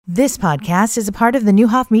This podcast is a part of the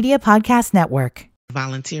Newhoff Media Podcast Network.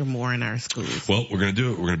 Volunteer more in our schools. Well, we're going to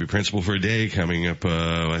do it. We're going to be principal for a day coming up,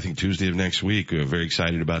 I think Tuesday of next week. We're very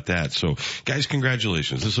excited about that. So, guys,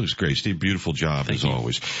 congratulations. This looks great. Steve, beautiful job as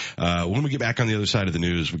always. When we get back on the other side of the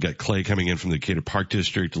news, we've got Clay coming in from the Decatur Park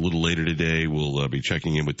District a little later today. We'll be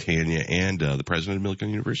checking in with Tanya and the president of Millikan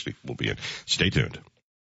University. We'll be in. Stay tuned.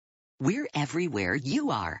 We're everywhere you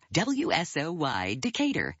are. WSOY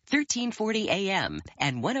Decatur, 1340 AM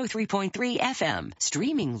and 103.3 FM.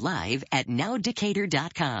 Streaming live at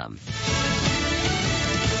nowdecatur.com.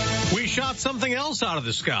 We shot something else out of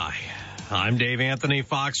the sky. I'm Dave Anthony,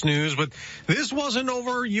 Fox News, but this wasn't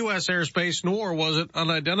over U.S. airspace, nor was it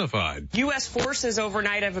unidentified. U.S. forces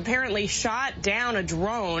overnight have apparently shot down a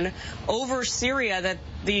drone over Syria that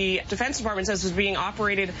the Defense Department says was being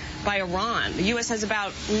operated by Iran. The U.S. has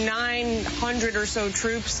about 900 or so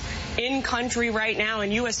troops in country right now,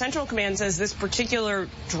 and U.S. Central Command says this particular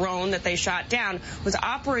drone that they shot down was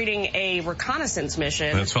operating a reconnaissance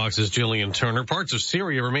mission. That's Fox's Jillian Turner. Parts of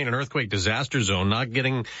Syria remain an earthquake disaster zone, not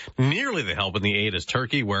getting nearly the help and the aid as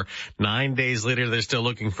Turkey, where 9 days later they're still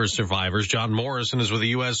looking for survivors. John Morrison is with the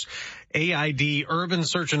U.S. AID Urban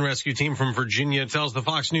Search and Rescue Team from Virginia, tells the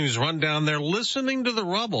Fox News Rundown they're listening to the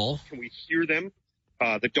rubble. Can we hear them?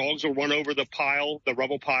 The dogs will run over the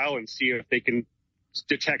rubble pile, and see if they can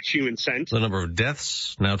detect human scent. The number of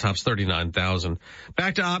deaths now tops 39,000.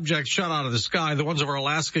 Back to objects shot out of the sky. The ones over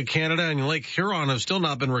Alaska, Canada, and Lake Huron have still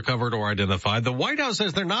not been recovered or identified. The White House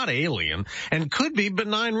says they're not alien and could be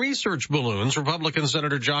benign research balloons. Republican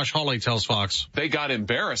Senator Josh Hawley tells Fox. They got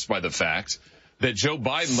embarrassed by the fact that Joe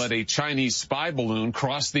Biden let a Chinese spy balloon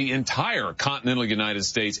cross the entire continental United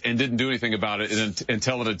States and didn't do anything about it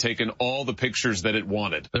until it had taken all the pictures that it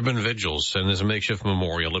wanted. There have been vigils, and there's a makeshift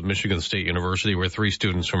memorial at Michigan State University where 3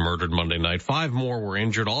 students were murdered Monday night. 5 more were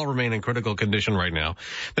injured. All remain in critical condition right now.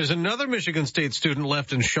 There's another Michigan State student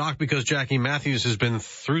left in shock because Jackie Matthews has been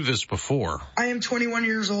through this before. I am 21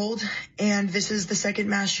 years old, and this is the second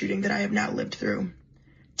mass shooting that I have now lived through.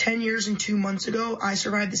 10 years and 2 months ago, I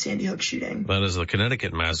survived the Sandy Hook shooting. That is the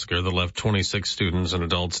Connecticut massacre that left 26 students and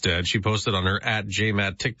adults dead. She posted on her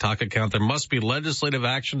 @JMAT TikTok account, there must be legislative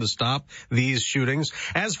action to stop these shootings.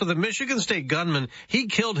 As for the Michigan State gunman, he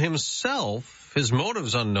killed himself. His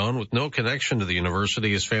motives unknown with no connection to the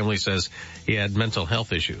university. His family says he had mental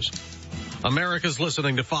health issues. America's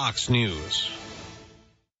listening to Fox News.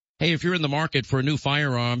 Hey, if you're in the market for a new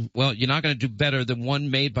firearm, well, you're not going to do better than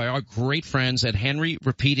one made by our great friends at Henry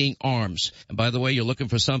Repeating Arms. And by the way, you're looking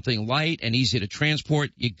for something light and easy to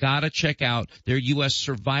transport, you got to check out their U.S.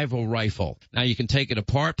 Survival Rifle. Now, you can take it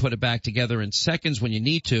apart, put it back together in seconds when you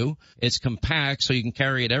need to. It's compact, so you can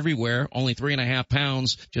carry it everywhere, only 3.5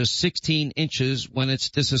 pounds, just 16 inches when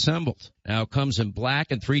it's disassembled. Now, it comes in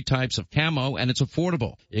black and 3 types of camo, and it's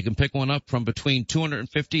affordable. You can pick one up from between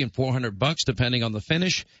 $250 and $400, depending on the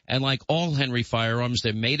finish. And like all Henry firearms,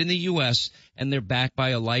 they're made in the U.S., and they're backed by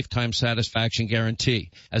a lifetime satisfaction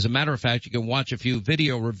guarantee. As a matter of fact, you can watch a few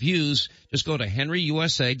video reviews. Just go to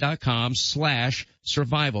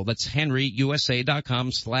henryusa.com/survival. That's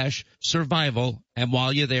henryusa.com/survival. And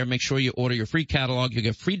while you're there, make sure you order your free catalog. You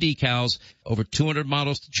get free decals, over 200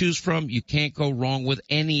 models to choose from. You can't go wrong with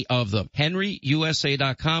any of them.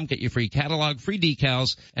 henryusa.com. Get your free catalog, free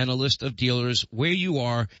decals, and a list of dealers where you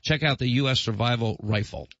are. Check out the U.S. Survival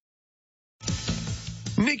Rifle.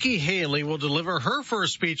 Nikki Haley will deliver her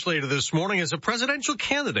first speech later this morning as a presidential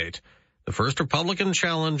candidate, the first Republican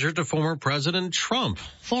challenger to former President Trump.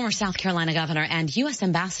 Former South Carolina governor and U.S.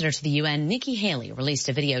 ambassador to the UN, Nikki Haley, released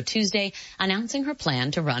a video Tuesday announcing her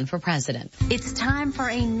plan to run for president. It's time for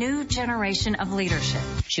a new generation of leadership.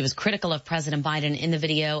 She was critical of President Biden in the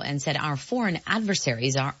video and said our foreign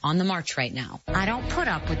adversaries are on the march right now. I don't put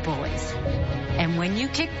up with bullies. And when you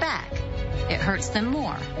kick back, it hurts them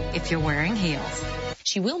more if you're wearing heels.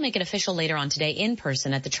 She will make it official later on today in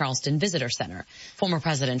person at the Charleston Visitor Center. Former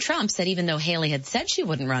President Trump said even though Haley had said she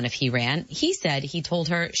wouldn't run if he ran, he said he told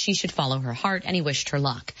her she should follow her heart and he wished her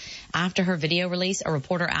luck. After her video release, a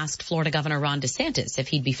reporter asked Florida Governor Ron DeSantis if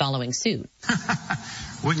he'd be following suit.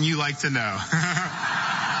 Wouldn't you like to know?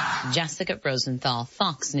 Jessica Rosenthal,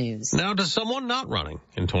 Fox News. Now to someone not running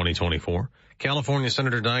in 2024. California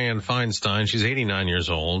Senator Dianne Feinstein, she's 89 years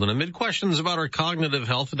old, and amid questions about her cognitive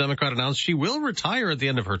health, the Democrat announced she will retire at the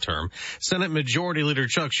end of her term. Senate Majority Leader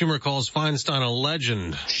Chuck Schumer calls Feinstein a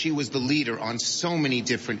legend. She was the leader on so many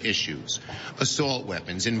different issues: assault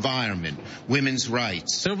weapons, environment, women's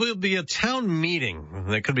rights. There will be a town meeting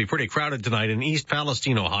that could be pretty crowded tonight in East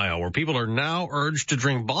Palestine, Ohio, where people are now urged to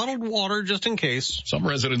drink bottled water just in case. Some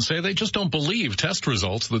residents say they just don't believe test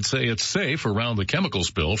results that say it's safe around the chemical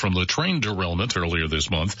spill from the train derailment derailment earlier this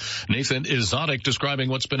month. Nathan Izotic describing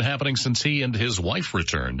what's been happening since he and his wife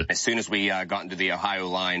returned. As soon as we got into the Ohio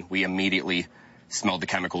line, we immediately smelled the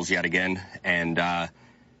chemicals yet again. And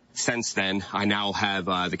since then, I now have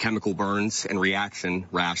the chemical burns and reaction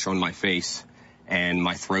rash on my face. And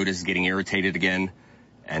my throat is getting irritated again.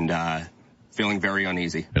 And feeling very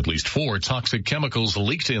uneasy. At least 4 toxic chemicals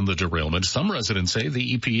leaked in the derailment. Some residents say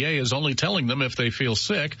the EPA is only telling them if they feel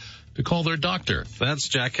sick to call their doctor. That's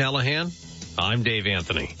Jack Callahan. I'm Dave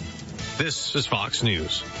Anthony. This is Fox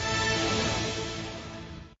News.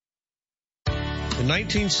 In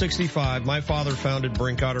 1965, my father founded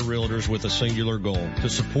Brinkotter Realtors with a singular goal: to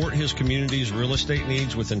support his community's real estate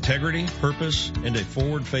needs with integrity, purpose, and a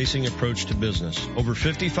forward-facing approach to business. Over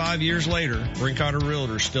 55 years later, Brinkotter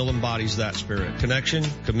Realtors still embodies that spirit: connection,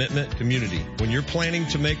 commitment, community. When you're planning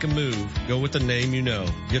to make a move, go with the name you know.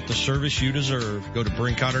 Get the service you deserve. Go to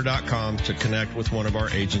Brinkotter.com to connect with one of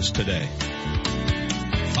our agents today.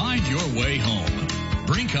 Find your way home.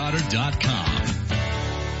 Brinkotter.com.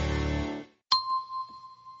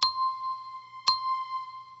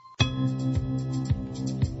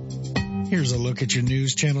 Here's a look at your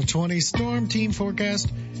News Channel 20 Storm Team forecast.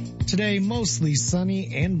 Today, mostly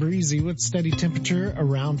sunny and breezy with steady temperature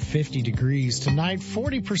around 50 degrees. Tonight,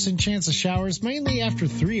 40% chance of showers, mainly after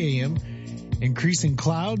 3 a.m., increasing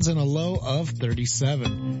clouds and a low of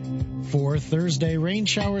 37. For Thursday, rain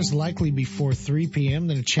showers likely before 3 p.m.,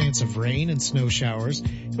 then a chance of rain and snow showers.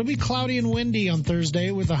 It'll be cloudy and windy on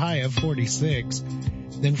Thursday with a high of 46.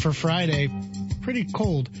 Then for Friday, pretty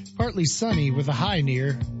cold, partly sunny with a high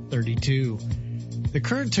near 32. The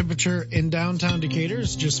current temperature in downtown Decatur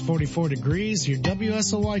is just 44 degrees. Your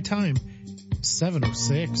WSOY time,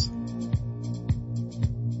 7:06.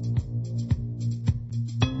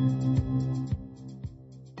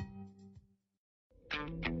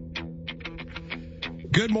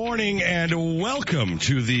 Good morning and welcome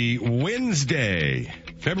to the Wednesday,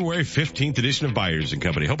 February 15th edition of Byers &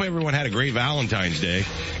 Company. Hope everyone had a great Valentine's Day.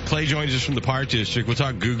 Clay joins us from the Park District. We'll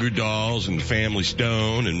talk Goo Goo Dolls and Family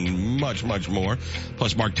Stone and much, much more.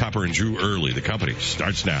 Plus Mark Tupper and Drew Early. The company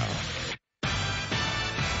starts now.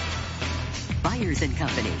 Byers &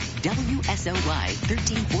 Company, WSOY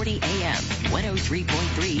 1340 AM,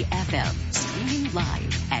 103.3 FM. Streaming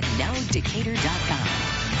live at nowdecatur.com.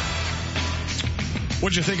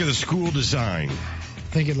 What'd you think of the school design?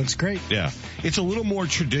 I think it looks great. Yeah. It's a little more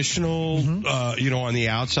traditional, on the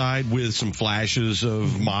outside with some flashes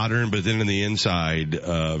of modern, but then on the inside,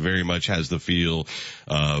 very much has the feel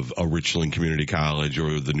of a Richland Community College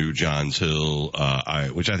or the new Johns Hill,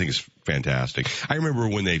 which I think is fantastic. I remember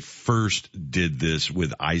when they first did this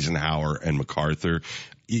with Eisenhower and MacArthur,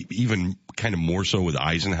 even kind of more so with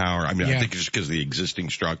Eisenhower. I mean, I think just because the existing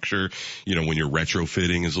structure, when you're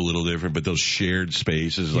retrofitting is a little different, but those shared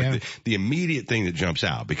spaces, like the immediate thing that jumps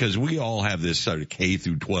out, because we all have this sort of K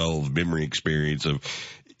through 12 memory experience of,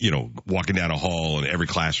 walking down a hall and every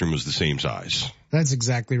classroom was the same size. That's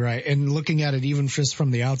exactly right. And looking at it even just from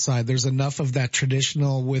the outside, there's enough of that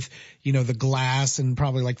traditional with, the glass and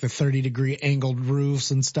probably like the 30-degree angled roofs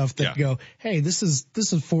and stuff that go, hey, this is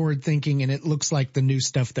forward thinking, and it looks like the new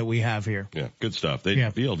stuff that we have here. Yeah, good stuff.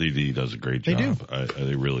 BLDD does a great job. They do.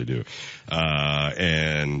 They really do.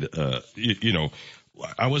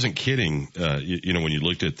 I wasn't kidding, when you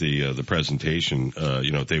looked at the presentation,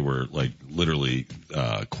 they were like literally,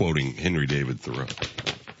 quoting Henry David Thoreau.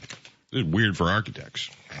 It's weird for architects.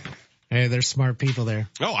 Hey, there's smart people there.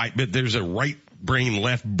 But there's a right brain,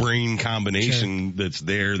 left brain combination that's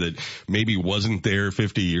there that maybe wasn't there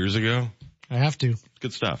 50 years ago. I have to.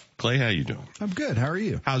 Good stuff. Clay, how you doing? I'm good. How are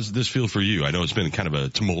you? How's this feel for you? I know it's been kind of a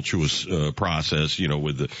tumultuous process,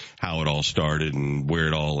 with how it all started and where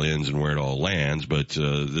it all ends and where it all lands, but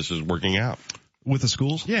this is working out. With the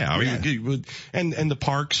schools? Yeah, I mean, and the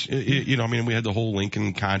parks, we had the whole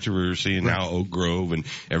Lincoln controversy and now Oak Grove, and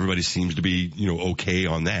everybody seems to be, okay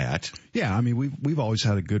on that. Yeah, I mean, we've always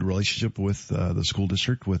had a good relationship with the school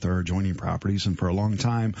district, with our adjoining properties, and for a long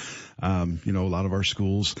time, a lot of our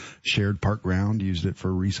schools shared park ground, used it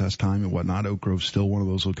for recess time and whatnot. Oak Grove's still one of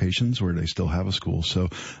those locations where they still have a school, so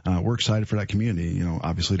we're excited for that community.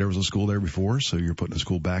 Obviously there was a school there before, so you're putting a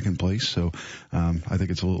school back in place. So I think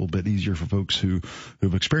it's a little bit easier for folks who've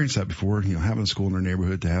experienced that before. Having a school in their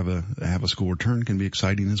neighborhood to have a school return can be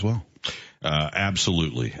exciting as well.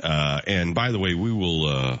 Absolutely. And by the way, we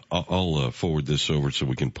will, I'll forward this over so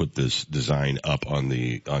we can put this design up on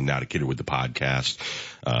Now Decatur with the podcast,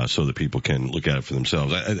 so that people can look at it for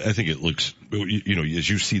themselves. I think it looks, as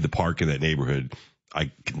you see the park in that neighborhood, I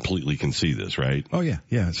completely can see this, right? Oh yeah.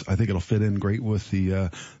 I think it'll fit in great with the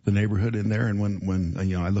neighborhood in there. And when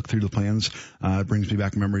I look through the plans, it brings me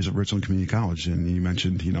back memories of Richland Community College. And you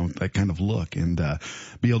mentioned, that kind of look. And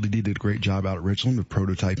BLDD did a great job out at Richland of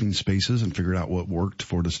prototyping spaces and figured out what worked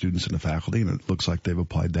for the students and the faculty. And it looks like they've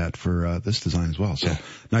applied that for this design as well. So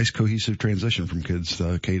nice cohesive transition from kids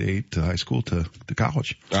K-8 to high school to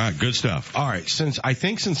college. All right, good stuff. All right, since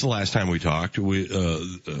the last time we talked,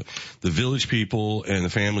 the Village People and the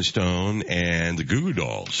Family Stone and the Goo Goo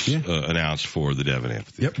Dolls announced for the Devon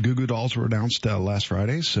Amphitheater. Yep, Goo Goo Dolls were announced last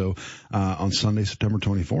Friday. So on Sunday, September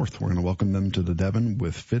 24th, we're going to welcome them to the Devon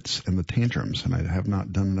with Fitz and the Tantrums. And I have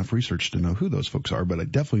not done enough research to know who those folks are, but I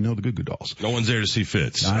definitely know the Goo Goo Dolls. No one's there to see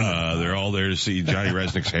Fitz. They're all there to see Johnny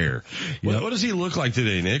Resnick's hair. What does he look like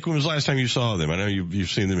today, Nick? When was the last time you saw them? I know you've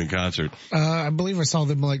seen them in concert. I believe I saw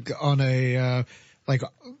them on a like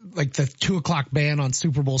the 2:00 band on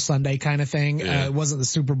Super Bowl Sunday kind of thing. Yeah. It wasn't the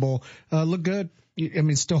Super Bowl. Looked good. I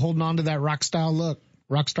mean, still holding on to that rock star look.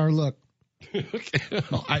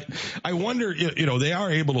 I wonder, they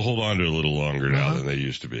are able to hold on to it a little longer now than they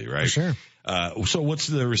used to be, right? For sure. So what's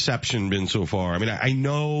the reception been so far? I mean, I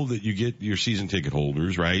know that you get your season ticket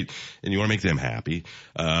holders, right? And you want to make them happy.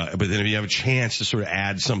 But then if you have a chance to sort of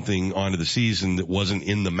add something onto the season that wasn't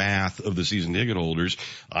in the math of the season ticket holders,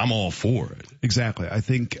 I'm all for it. Exactly. I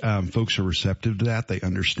think, folks are receptive to that. They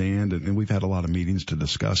understand. And we've had a lot of meetings to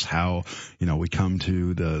discuss how, we come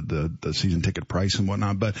to the season ticket price and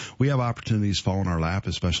whatnot. But we have opportunities fall in our lap,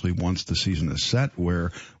 especially once the season is set,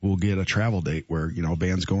 where we'll get a travel date where, a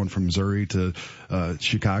band's going from Missouri to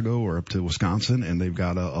Chicago or up to Wisconsin, and they've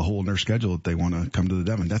got a hole in their schedule that they want to come to the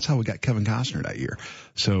Devon. That's how we got Kevin Costner that year.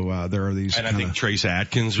 So there are these, and I think Trace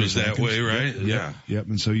Atkins was that way, right? Yep.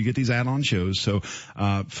 And so you get these add-on shows. So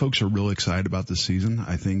folks are really excited about this season.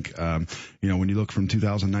 I think when you look from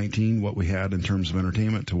 2019, what we had in terms of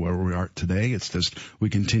entertainment to where we are today, it's just we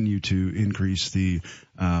continue to increase the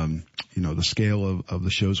the scale of the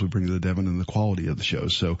shows we bring to the Devon and the quality of the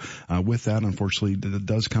shows. So with that, unfortunately, it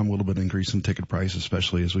does come a little bit increase in ticket price,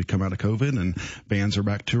 especially as we come out of COVID and bands are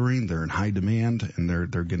back touring. They're in high demand and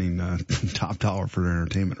they're getting top dollar for their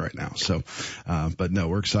entertainment right now. So, but no,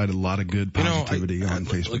 we're excited. A lot of good positivity on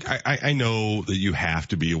Facebook. Look, I know that you have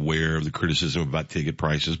to be aware of the criticism about ticket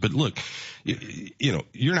prices, but look,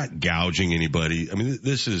 you're not gouging anybody. I mean,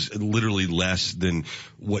 this is literally less than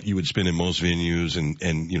what you would spend in most venues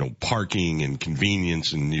and parking and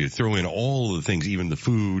convenience, and you throw in all of the things, even the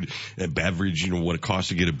food, beverage, what it costs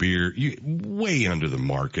to get a beer, way under the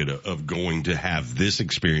market of going to have this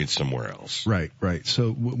experience somewhere else. Right.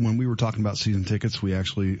 So when we were talking about season tickets, we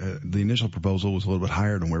actually, the initial proposal was a little bit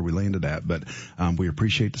higher than where we landed at, but we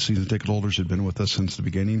appreciate the season ticket holders who've been with us since the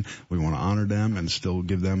beginning. We want to honor them and still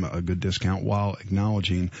give them a good discount while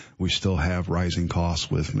acknowledging we still have rising costs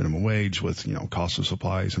with minimum wage, with, cost of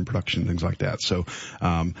supplies and production, things like that. So,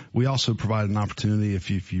 we also provide an opportunity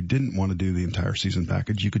if you didn't want to do the entire season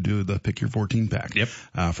package, you could do the pick your 14 pack. Yep.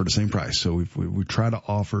 For the same price. So we try to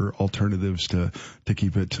offer alternatives to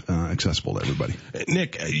keep it accessible to everybody.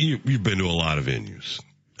 Nick, you've been to a lot of venues.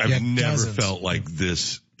 I've never felt like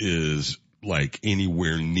this is like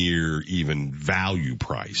anywhere near even value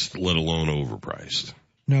priced, let alone overpriced.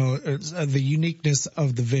 No, the uniqueness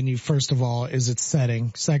of the venue, first of all, is its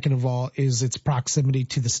setting. Second of all, is its proximity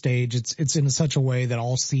to the stage. It's in such a way that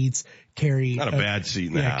all seats carry not a bad seat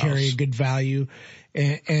in the house. Carry a good value.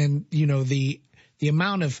 And the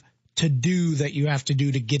amount of to do that you have to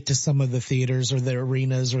do to get to some of the theaters or the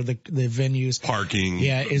arenas or the venues. Parking.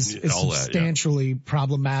 Is substantially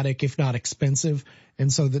problematic, if not expensive.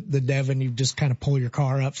 And so the Devon, you just kind of pull your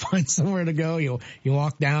car up, find somewhere to go. You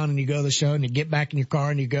walk down and you go to the show and you get back in your car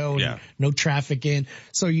and you go and no traffic in.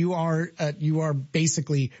 So you are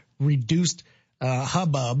basically reduced,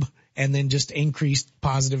 hubbub and then just increased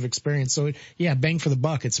positive experience. So bang for the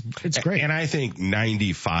buck. It's great. And I think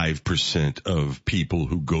 95% of people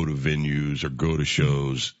who go to venues or go to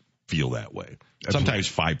shows feel that way. Absolutely.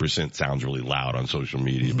 Sometimes 5% sounds really loud on social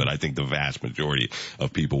media, but I think the vast majority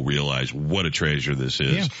of people realize what a treasure this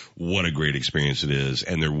is, what a great experience it is,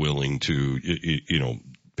 and they're willing to,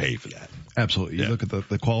 pay for that. Absolutely. You look at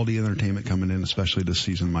the quality of entertainment coming in, especially this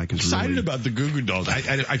season. Mike is excited really about the Goo Goo Dolls.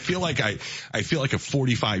 I feel like a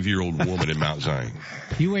 45-year-old woman in Mount Zion.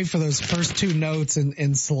 You wait for those first two notes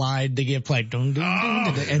and slide to get played. And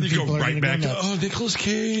you go right back to Nicolas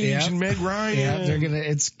Cage and Meg Ryan.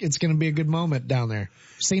 Yeah, it's gonna be a good moment down there.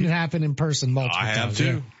 Seen it happen in person multiple times. I have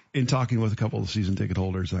too. In talking with a couple of season ticket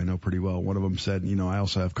holders I know pretty well, one of them said, I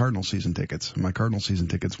also have Cardinal season tickets. My Cardinal season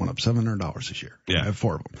tickets went up $700 this year. Yeah. I have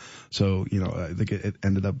 4 of them. So, I think it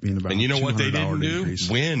ended up being about And you know what they didn't increase.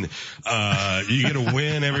 do? Win. You get a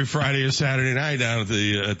win every Friday or Saturday night down at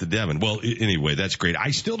the Devon. Well, anyway, that's great.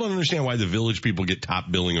 I still don't understand why the Village people get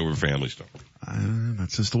top billing over Family Stone.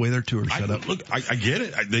 That's just the way their tour set up. Look, I get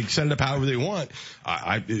it. They set it up however they want.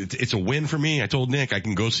 It's a win for me. I told Nick I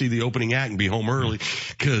can go see the opening act and be home early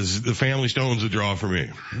because the Family Stone's a draw for me.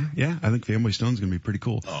 Yeah, I think Family Stone's going to be pretty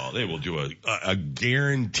cool. Oh, they will do a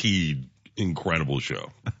guaranteed incredible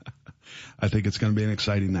show. I think it's going to be an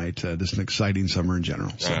exciting night, just an exciting summer in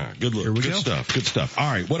general. So good look. Here we Good go. stuff. Good stuff.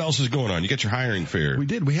 All right. What else is going on? You got your hiring fair. We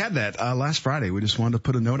did. We had that last Friday. We just wanted to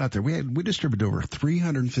put a note out there. We distributed over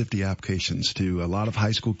 350 applications to a lot of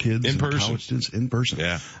high school kids in and person. college students in person.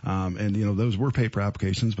 Yeah. And those were paper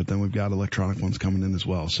applications, but then we've got electronic ones coming in as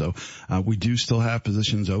well. So we do still have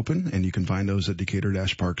positions open, and you can find those at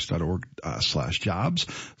decatur-parks.org/jobs.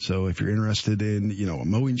 So if you're interested in a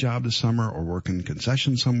mowing job this summer, or working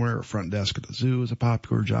concession somewhere, or front desk at the zoo is a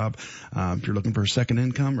popular job. If you're looking for a second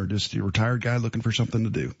income, or just a retired guy looking for something to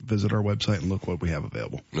do, visit our website and look what we have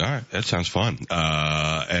available. All right. That sounds fun.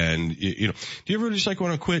 And do you ever just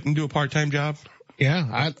want to quit and do a part-time job?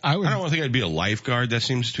 Yeah, I would. I don't think I'd be a lifeguard. That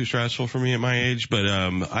seems too stressful for me at my age, but,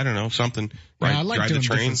 I don't know, something. Right? Yeah, I like drive doing the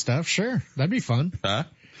train. different stuff. Sure. That'd be fun. Huh?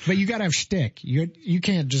 But you gotta have shtick. You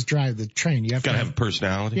can't just drive the train. You have Gotta to have a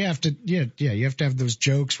personality. You have to, you have to have those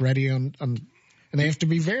jokes ready on and they have to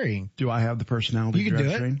be varying. Do I have the personality You to can drive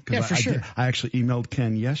do it. train? Yeah, for sure. I actually emailed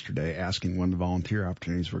Ken yesterday asking when the volunteer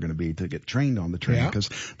opportunities were going to be to get trained on the train, because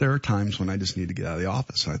there are times when I just need to get out of the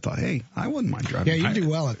office. And I thought, hey, I wouldn't mind driving. Yeah, you do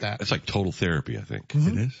well at that. It's like total therapy, I think.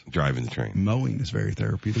 It is. Driving the train. Mowing is very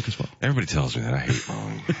therapeutic as well. Everybody tells me that. I hate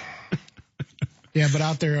mowing. Yeah, but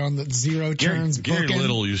out there on the zero turns, Gary booking.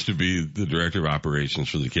 Little used to be the director of operations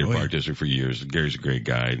for the Decatur Park District for years. Gary's a great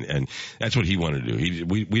guy, and that's what he wanted to do.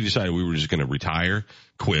 We decided we were just going to retire,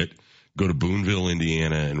 quit, go to Boonville,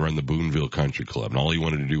 Indiana, and run the Boonville Country Club, and all he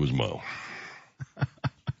wanted to do was mow.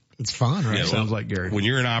 It's fun, right? Yeah, Sounds like Gary. When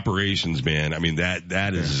you're in operations, man, I mean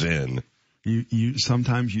that is zen. You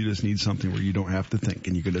sometimes you just need something where you don't have to think,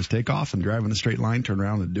 and you can just take off and drive in a straight line, turn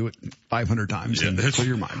around and do it 500 times and clear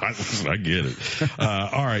your mind. I get it.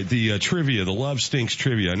 All right. The trivia, the Love Stinks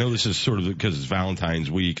trivia. I know this is sort of because it's Valentine's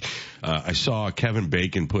week. I saw Kevin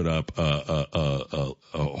Bacon put up a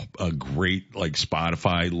great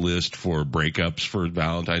Spotify list for breakups for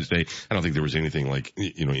Valentine's Day. I don't think there was anything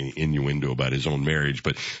innuendo about his own marriage,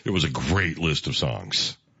 but it was a great list of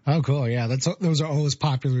songs. Oh, cool. Yeah, those are always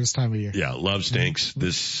popular this time of year. Yeah, Love Stinks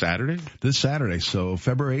this Saturday? This Saturday. So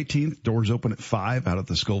February 18th, doors open at 5 out at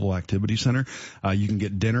the Scoville Activity Center. You can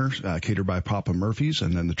get dinner catered by Papa Murphy's,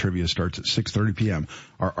 and then the trivia starts at 6:30 p.m.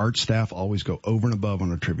 Our art staff always go over and above on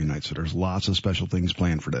our trivia night, so there's lots of special things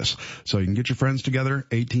planned for this. So you can get your friends together,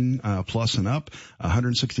 18 plus and up,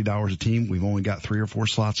 $160 a team. We've only got 3 or 4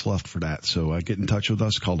 slots left for that. So get in touch with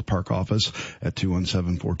us. Call the park office at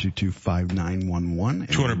 217-422-5911.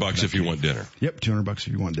 $200 if you want dinner. Yep, $200 if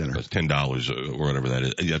you want dinner. That's $10 or whatever that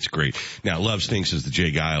is. That's great. Now, Love Stinks is the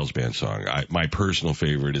Jay Giles Band song. My personal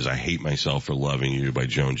favorite is I Hate Myself for Loving You by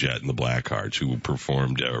Joan Jett and the Blackhearts, who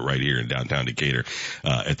performed right here in downtown Decatur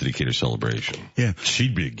at the Decatur Celebration. Yeah.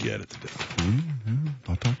 She'd be a get at the Mm-hmm.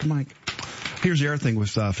 I'll talk to Mike. Here's the other thing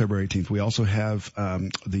with February 18th. We also have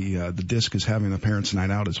the disc is having a parents'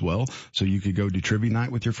 night out as well. So you could go do trivia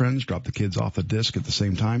night with your friends, drop the kids off the disc at the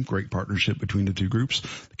same time. Great partnership between the two groups.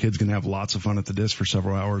 The kids can have lots of fun at the disc for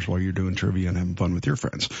several hours while you're doing trivia and having fun with your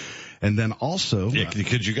friends. And then also,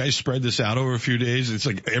 could you guys spread this out over a few days? It's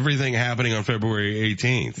like everything happening on February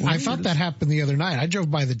 18th. I thought that happened the other night. I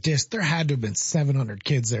drove by the disc. There had to have been 700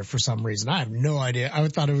 kids there for some reason. I have no idea. I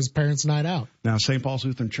thought it was parents' night out. Now, St. Paul's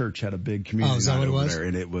Lutheran Church had a big community is that night what it over was? there,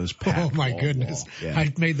 and it was packed. Oh my goodness. Yeah.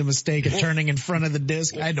 I made the mistake of turning in front of the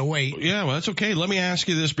disc. I had to wait. Yeah, well, that's okay. Let me ask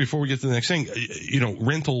you this before we get to the next thing.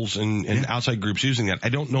 Rentals and outside groups using that. I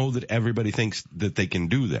don't know that everybody thinks that they can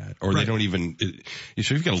do that, or they don't even. So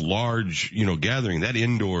if you've got a large, gathering, that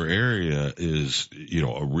indoor area is,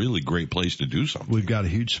 a really great place to do something. We've got a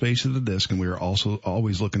huge space at the disc, and we are also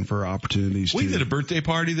always looking for opportunities. We did a birthday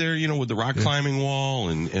party there, with the rock climbing wall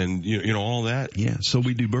and all that. Yeah, so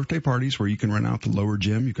we do birthday parties where you can rent out the lower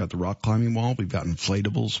gym. You've got the rock climbing wall. We've got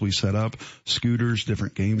inflatables we set up, scooters,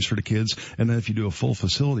 different games for the kids. And then if you do a full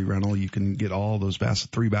facility rental, you can get all those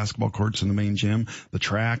 3 basketball courts in the main gym, the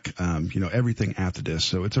track, everything at the disc.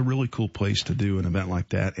 So it's a really cool place to do an event like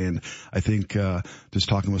that. And I think, just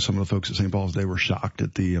talking with some of the folks at St. Paul's, they were shocked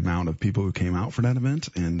at the amount of people who came out for that event,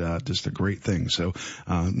 and just a great thing. So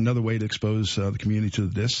another way to expose the community to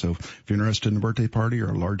the disc. So if you're interested in a birthday party or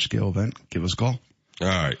a large scale event, give us a call. All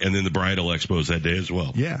right. And then the bridal expo is that day as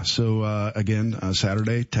well. Yeah. So, again,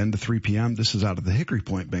 Saturday, 10 to 3 p.m. This is out of the Hickory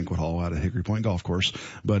Point Banquet Hall out of Hickory Point Golf Course.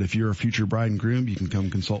 But if you're a future bride and groom, you can come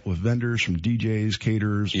consult with vendors from DJs,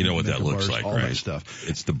 caterers. You know what that looks like, all right? That stuff.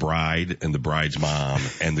 It's the bride and the bride's mom,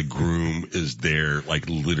 and the groom is there like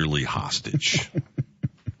literally hostage.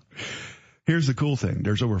 Here's the cool thing.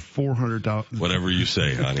 There's over 400,000. Whatever you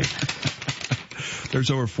say, honey. There's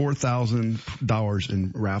over $4,000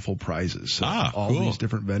 in raffle prizes. So all cool. these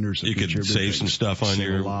different vendors. You could save some stuff on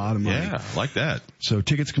your. A lot of money. Yeah, like that. So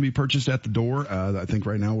tickets can be purchased at the door. I think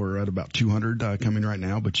right now we're at about 200 coming right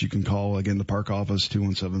now, but you can call again the park office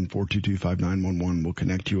 217-422-5911. We'll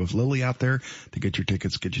connect you with Lily out there to get your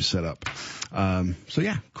tickets, get you set up. So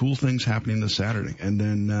yeah, cool things happening this Saturday, and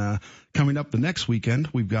then. Coming up the next weekend,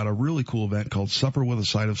 we've got a really cool event called Supper with a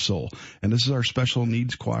Side of Soul. And this is our special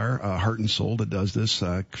needs choir, Heart and Soul, that does this.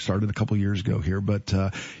 Started a couple years ago here, but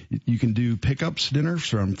you can do pickups dinners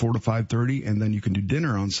from 4 to 5:30, and then you can do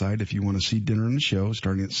dinner on site if you want to see dinner in the show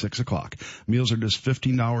starting at 6 o'clock. Meals are just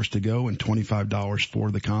 $15 to go and $25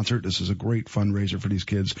 for the concert. This is a great fundraiser for these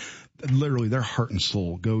kids. Literally, their heart and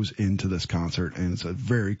soul goes into this concert, and it's a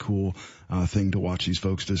very cool thing to watch these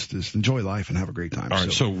folks just enjoy life and have a great time. All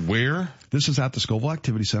right, so where? This is at the Scoville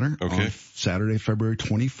Activity Center on Saturday, February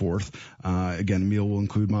 24th. Again, the meal will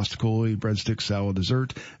include mastacoli, breadsticks, salad,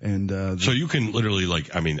 dessert, and so you can literally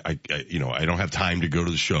I don't have time to go to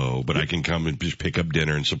the show, but I can come and just pick up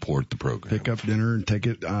dinner and support the program. Pick up dinner and take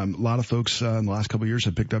it. A lot of folks in the last couple of years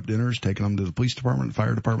have picked up dinners, taken them to the police department,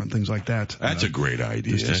 fire department, things like that. That's a great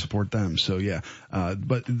idea. Just to support them. So yeah,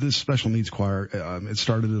 but this special needs choir, it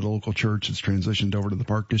started at a local church. It's transitioned over to the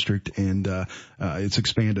Park District, and it's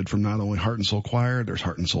expanded from not only Heart and Soul Choir, there's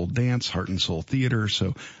Heart and Soul Dance, Heart and Soul Theater.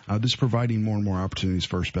 So just providing more and more opportunities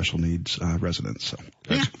for special needs residents. So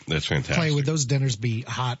that's fantastic. Clay, would those dinners be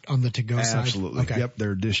hot on the to-go side? Absolutely. Okay. Yep,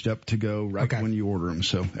 they're dished up to go when you order them.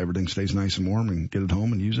 So everything stays nice and warm, and get it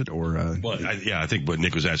home and use it. Or I think what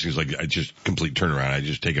Nick was asking is I just complete turnaround. I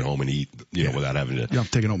just take it home and eat, without having to. You have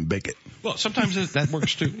to take it home and bake it. Well, sometimes that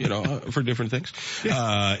works too, for different things.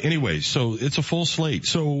 Yeah. Anyway, so it's a full slate.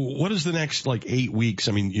 So what is the next 8 weeks?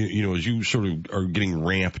 I mean, as you sort of are getting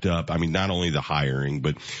ramped up, I mean, not only the hiring,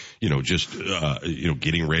 but,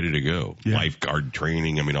 getting ready to go. Yeah. Lifeguard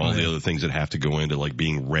training. I mean, all the other things that have to go into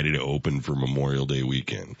being ready to open for Memorial Day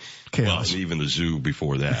weekend. Chaos. Well, and even the zoo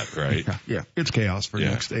before that, right? Yeah. It's chaos for the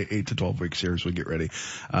next 8 to 12 weeks here as we get ready.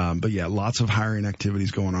 But yeah, lots of hiring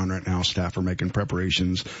activities going on right now. Staff are making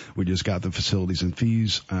preparations. We just got the facilities and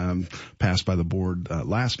fees passed by the board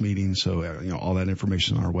last meeting. So, all that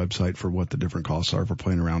information on our website for what the different costs are for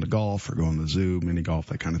playing around a golf or going to the zoo, mini golf,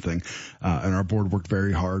 that kind of thing. And our board worked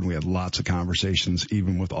very hard. We had lots of conversations,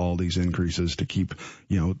 even with all these increases, to keep,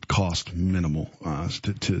 cost minimal,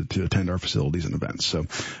 to attend our facilities and events. So,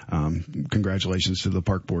 congratulations to the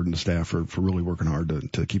park board and the staff for really working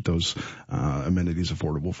hard to keep those, amenities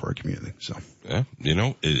affordable for our community. So. Yeah.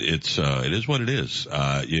 It is what it is.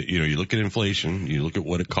 You look at inflation, you look at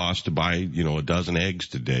what it costs to buy, a dozen eggs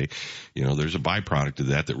today. There's a byproduct of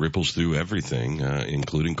that ripples through everything,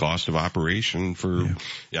 including cost of operation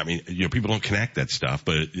people don't connect that stuff,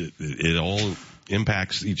 but it all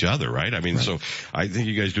impacts each other, right? I mean, so I think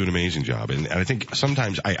you guys do an amazing job. And I think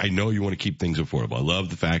sometimes I know you want to keep things affordable. I love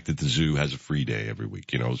the fact that the zoo has a free day every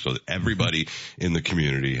week, so that everybody in the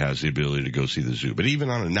community has the ability to go see the zoo. But even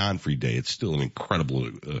on a non-free day, it's still an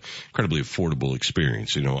incredibly affordable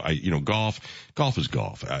experience. Golf is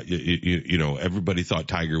golf. Everybody thought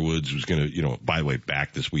Tiger Woods was going to, by the way,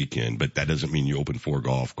 back this weekend, but that doesn't mean you open 4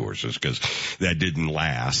 golf courses, because that didn't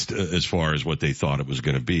last as far as what they thought it was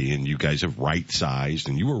going to be. And you guys have right-sized,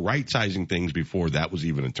 and you were right-sizing things before that was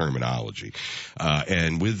even a terminology.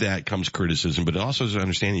 And with that comes criticism, but it also is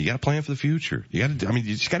understanding you got to plan for the future. You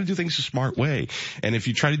just got to do things a smart way. And if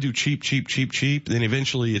you try to do cheap, then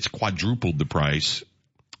eventually it's quadrupled the price.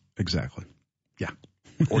 Exactly. Yeah.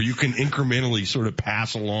 Or you can incrementally sort of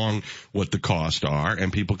pass along what the costs are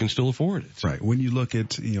and people can still afford it. Right. When you look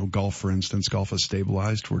at, golf, for instance, golf has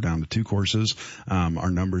stabilized. We're down to 2 courses.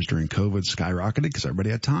 Our numbers during COVID skyrocketed because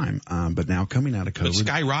everybody had time. But now coming out of COVID.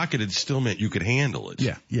 But skyrocketed still meant you could handle it.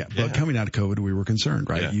 Yeah. But coming out of COVID, we were concerned,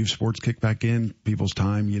 right? Yeah. Youth sports kick back in. People's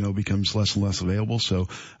time, becomes less and less available. So,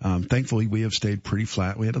 thankfully we have stayed pretty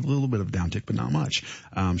flat. We had a little bit of a downtick, but not much.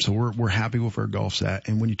 So we're happy with where golf's at.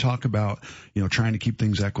 And when you talk about, trying to keep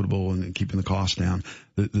things equitable and keeping the costs down,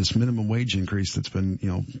 this minimum wage increase that's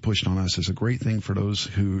been, pushed on us is a great thing for those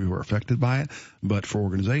who are affected by it. But for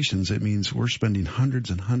organizations, it means we're spending hundreds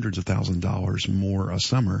and hundreds of $1,000s more a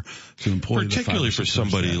summer to employ particularly for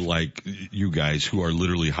somebody like you guys who are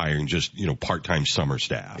literally hiring just, part-time summer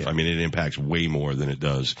staff. Yeah. I mean, it impacts way more than it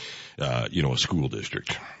does, a school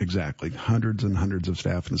district. Exactly. Hundreds and hundreds of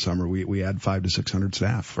staff in the summer. We add 500 to 600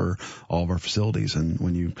 staff for all of our facilities. And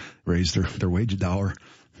when you raise their wage $1,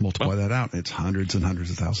 multiply that out, it's hundreds and hundreds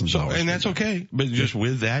of thousands of dollars. And that's okay. But just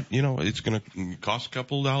with that, it's going to cost a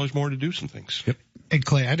couple of dollars more to do some things. Yep. Hey,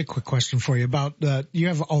 Clay, I had a quick question for you about, you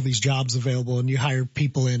have all these jobs available and you hire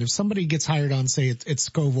people in. If somebody gets hired on, say it's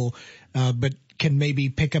Scoville, but can maybe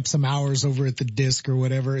pick up some hours over at the disc or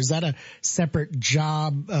whatever, is that a separate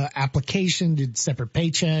job, application, separate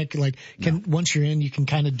paycheck? Once you're in, you can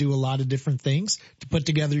kind of do a lot of different things to put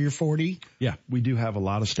together your 40? Yeah, we do have a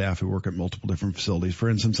lot of staff who work at multiple different facilities. For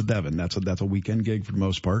instance, at Devon, that's a weekend gig for the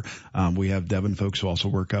most part. We have Devon folks who also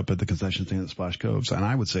work up at the concession stand at Splash Coves. And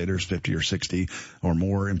I would say there's 50 or 60 or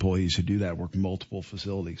more employees who do that, work multiple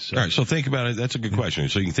facilities. So. All right. So think about it. That's a good question.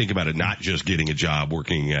 So you can think about it not just getting a job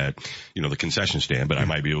working at, the concession stand, but I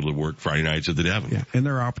might be able to work Friday nights at the Devon. Yeah. And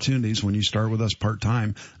there are opportunities when you start with us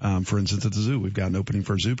part-time. For instance, at the zoo, we've got an opening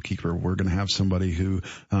for a zookeeper. We're going to have somebody who,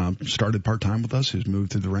 started part-time with us, who's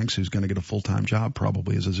moved through the ranks, who's going to get a full-time job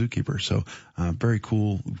probably as a zookeeper. So, very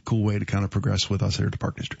cool way to kind of progress with us here at the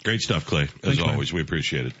Park District. Great stuff, Clay. As always, we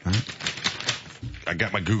appreciate it. All right. I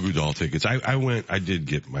got my Goo Goo Doll tickets. I went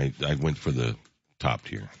for the top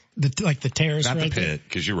tier. The terrace, not right? Not the pit,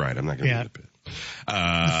 because you're right. I'm not going to do the pit.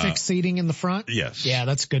 The fixed seating in the front? Yes. Yeah,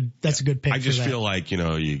 that's good. That's a good pick. I just feel like,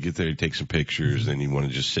 you get there, you take some pictures, and you want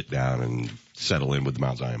to just sit down and settle in with the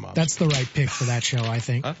Mount Zion Moms. That's the right pick for that show, I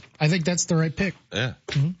think. Huh? I think that's the right pick. Yeah.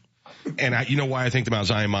 Mm-hmm. And you know why I think the Mount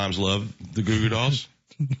Zion Moms love the Goo Goo Dolls?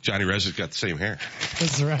 Johnny Rez's got the same hair.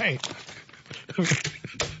 That's right.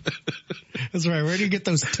 That's right. Where do you get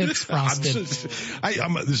those tips frosted?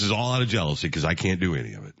 This is all out of jealousy because I can't do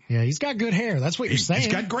any of it. Yeah, he's got good hair. That's what you're saying.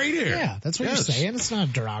 He's got great hair. Yeah, that's what you're saying. It's not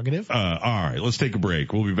derogative. All right, let's take a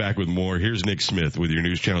break. We'll be back with more. Here's Nick Smith with your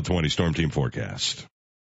News Channel 20 Storm Team forecast.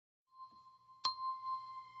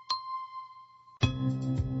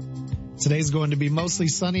 Today's going to be mostly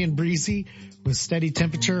sunny and breezy with steady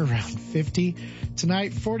temperature around 50.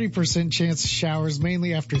 Tonight, 40% chance of showers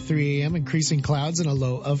mainly after 3 a.m., increasing clouds and a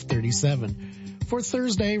low of 37. For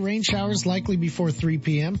Thursday, rain showers likely before 3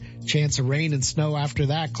 p.m. Chance of rain and snow after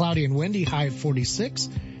that, cloudy and windy, high of 46.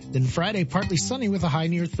 Then Friday, partly sunny with a high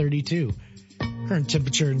near 32. Current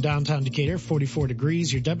temperature in downtown Decatur, 44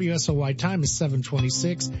 degrees. Your WSOY time is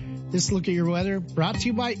 7:26. This look at your weather brought to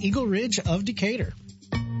you by Eagle Ridge of Decatur.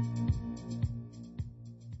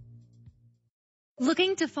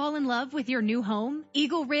 Looking to fall in love with your new home?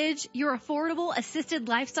 Eagle Ridge, your affordable assisted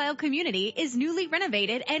lifestyle community, is newly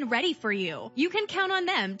renovated and ready for you. You can count on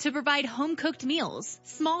them to provide home-cooked meals,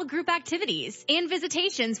 small group activities, and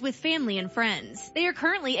visitations with family and friends. They are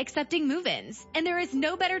currently accepting move-ins, and there is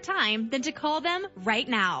no better time than to call them right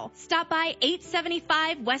now. Stop by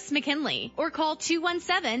 875 West McKinley or call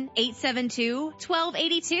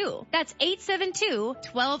 217-872-1282. That's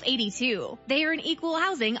 872-1282. They are an equal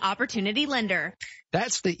housing opportunity lender.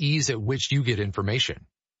 That's the ease at which you get information.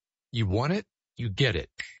 You want it, you get it.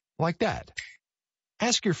 Like that.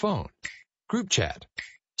 Ask your phone, group chat,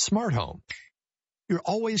 smart home. You're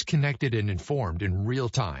always connected and informed in real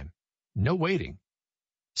time. No waiting.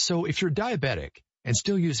 So if you're diabetic and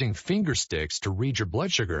still using finger sticks to read your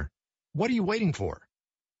blood sugar, what are you waiting for?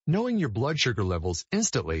 Knowing your blood sugar levels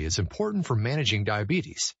instantly is important for managing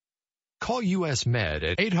diabetes. Call US Med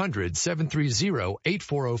at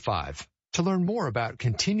 800-730-8405. to learn more about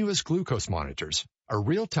continuous glucose monitors, a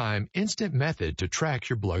real-time instant method to track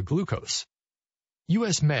your blood glucose.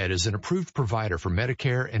 US Med is an approved provider for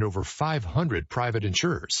Medicare and over 500 private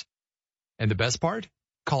insurers. And the best part?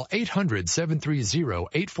 Call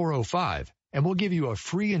 800-730-8405 and we'll give you a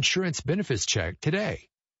free insurance benefits check today.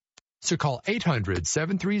 So call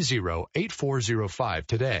 800-730-8405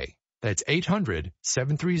 today. That's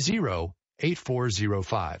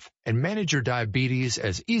 800-730-8405 and manage your diabetes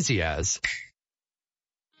as easy as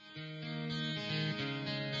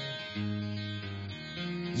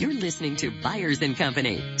You're listening to Byers and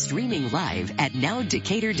Company, streaming live at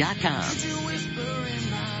nowdecatur.com.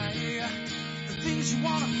 Things you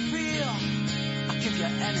wanna feel, I'll give you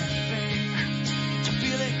anything to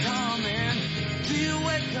feel it coming. Do you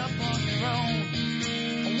wake up on your own?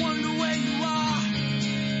 I wonder where you are,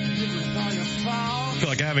 live with all your faults. I feel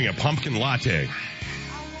like having a pumpkin latte.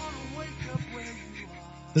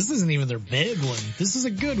 This isn't even their big one. This is a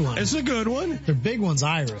good one. It's a good one. Their big one's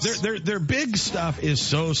Iris. Their big stuff is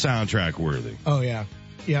so soundtrack worthy. Oh yeah.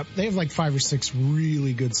 Yep. They have like 5 or 6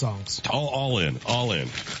 really good songs. All in.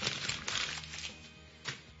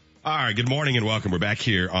 All right, good morning and welcome. We're back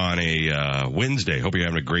here on a Wednesday. Hope you're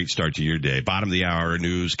having a great start to your day. Bottom of the hour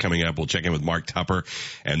news coming up. We'll check in with Mark Tupper,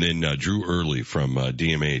 and then Drew Early from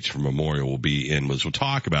DMH from Memorial will be in. We'll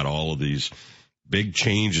talk about all of these big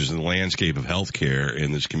changes in the landscape of healthcare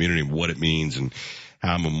in this community and what it means and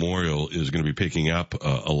how Memorial is going to be picking up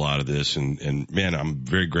a lot of this. And man, I'm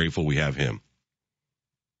very grateful we have him.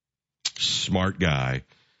 Smart guy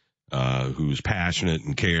who's passionate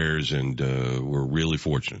and cares, and we're really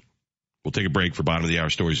fortunate. We'll take a break for bottom of the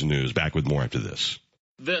hour stories and news. Back with more after this.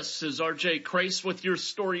 This is RJ Crace with your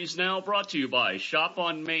stories now, brought to you by Shop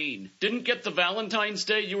on Main. Didn't get the Valentine's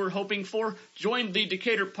Day you were hoping for? Join the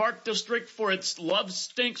Decatur Park District for its Love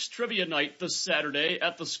Stinks Trivia Night this Saturday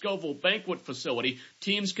at the Scoville Banquet Facility.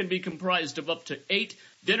 Teams can be comprised of up to 8.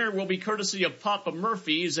 Dinner will be courtesy of Papa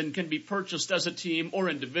Murphy's and can be purchased as a team or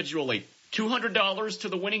individually. $200 to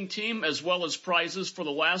the winning team, as well as prizes for the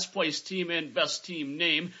last place team and best team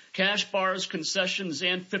name. Cash bars, concessions,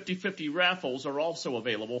 and 50-50 raffles are also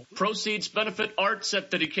available. Proceeds benefit arts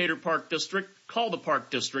at the Decatur Park District. Call the Park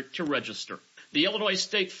District to register. The Illinois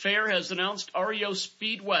State Fair has announced REO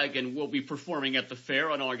Speedwagon will be performing at the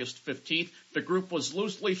fair on August 15th. The group was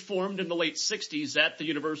loosely formed in the late 60s at the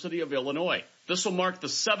University of Illinois. This will mark the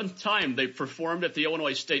 7th time they've performed at the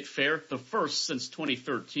Illinois State Fair, the first since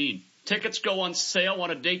 2013. Tickets go on sale on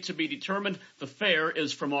a date to be determined. The fair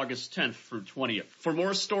is from August 10th through 20th. For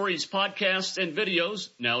more stories, podcasts, and videos,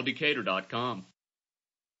 nowdecatur.com.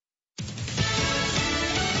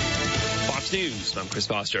 Fox News, I'm Chris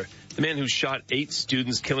Foster. The man who shot 8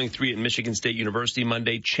 students, killing 3 at Michigan State University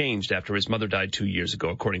Monday, changed after his mother died 2 years ago,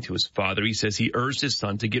 according to his father. He says he urged his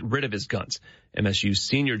son to get rid of his guns. MSU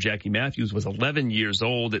senior Jackie Matthews was 11 years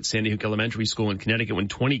old at Sandy Hook Elementary School in Connecticut when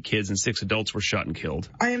 20 kids and 6 adults were shot and killed.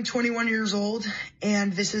 I am 21 years old,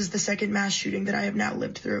 and this is the second mass shooting that I have now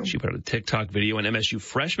lived through. She put out a TikTok video. An MSU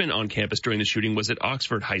freshman on campus during the shooting was at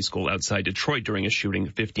Oxford High School outside Detroit during a shooting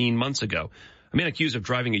 15 months ago. A man accused of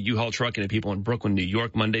driving a U-Haul truck into people in Brooklyn, New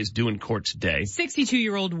York, Monday is due in court today.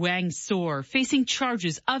 62-year-old Wang Soar facing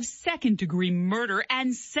charges of second-degree murder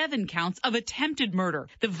and 7 counts of attempted murder.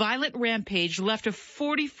 The violent rampage left a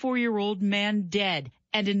 44-year-old man dead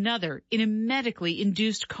and another in a medically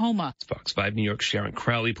induced coma. Fox 5 New York's Sharon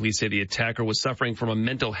Crowley. Police say the attacker was suffering from a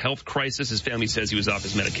mental health crisis. His family says he was off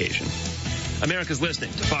his medication. America's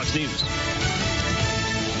listening to Fox News.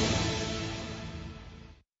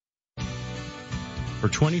 For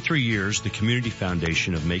 23 years, the Community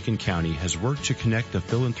Foundation of Macon County has worked to connect the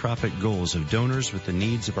philanthropic goals of donors with the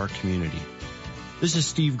needs of our community. This is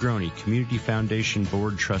Steve Groney, Community Foundation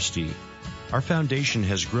Board Trustee. Our foundation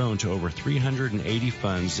has grown to over 380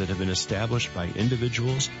 funds that have been established by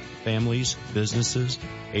individuals, families, businesses,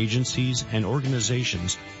 agencies, and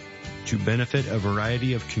organizations to benefit a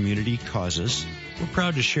variety of community causes. We're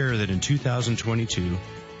proud to share that in 2022,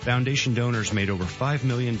 Foundation donors made over $5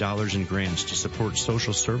 million in grants to support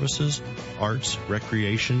social services, arts,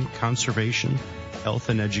 recreation, conservation, health,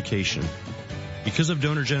 and education. Because of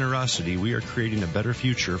donor generosity, we are creating a better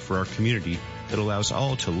future for our community that allows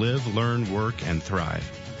all to live, learn, work, and thrive.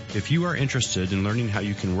 If you are interested in learning how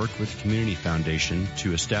you can work with Community Foundation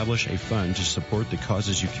to establish a fund to support the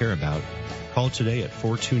causes you care about, call today at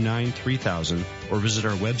 429-3000 or visit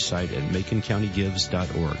our website at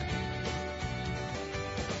maconcountygives.org.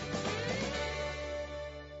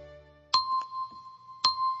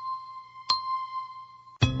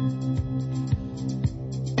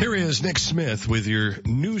 Here is Nick Smith with your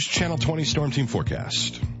News Channel 20 Storm Team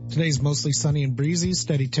forecast. Today's mostly sunny and breezy,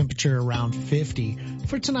 steady temperature around 50.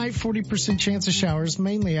 For tonight, 40% chance of showers,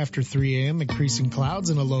 mainly after 3 a.m., increasing clouds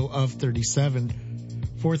and a low of 37.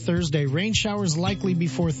 For Thursday, rain showers likely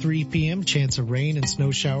before 3 p.m., chance of rain and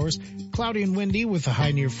snow showers, cloudy and windy with a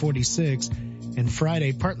high near 46. And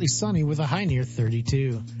Friday, partly sunny with a high near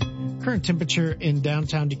 32. Current temperature in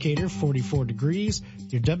downtown Decatur, 44 degrees.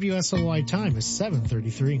 Your WSOY time is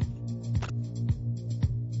 7:33.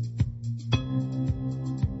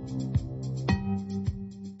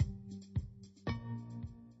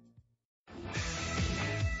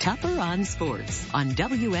 Tupper on Sports on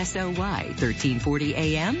WSOY 1340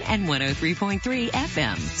 AM and 103.3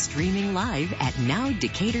 FM. Streaming live at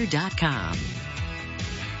nowdecatur.com.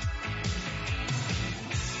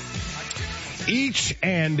 Each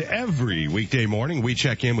and every weekday morning, we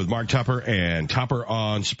check in with Mark Tupper and Tupper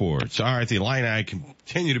on Sports. All right, the Illini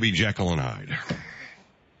continue to be Jekyll and Hyde.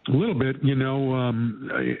 A little bit, in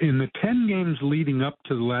the 10 games leading up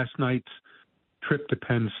to last night's trip to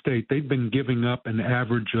Penn State, they've been giving up an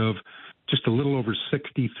average of just a little over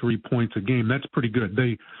 63 points a game. That's pretty good.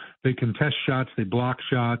 They contest shots, they block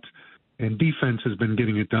shots, and defense has been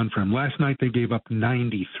getting it done for them. Last night they gave up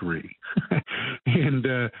 93. And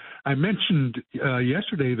I mentioned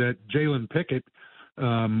yesterday that Jalen Pickett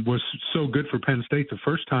was so good for Penn State the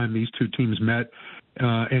first time these two teams met,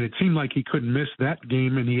 and it seemed like he couldn't miss that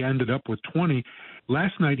game, and he ended up with 20.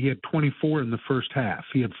 Last night he had 24 in the first half.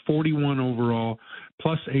 He had 41 overall,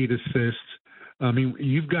 plus 8 assists. I mean,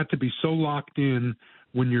 you've got to be so locked in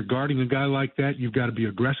when you're guarding a guy like that. You've got to be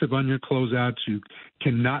aggressive on your closeouts. You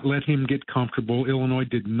cannot let him get comfortable. Illinois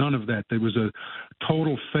did none of that. There was a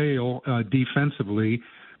total fail defensively.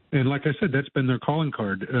 And like I said, that's been their calling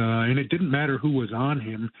card. And it didn't matter who was on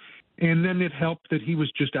him. And then it helped that he was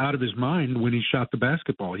just out of his mind when he shot the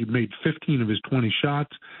basketball. He made 15 of his 20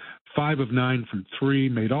 shots, 5 of 9 from 3,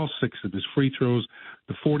 made all 6 of his free throws.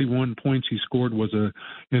 The 41 points he scored was an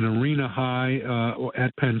arena high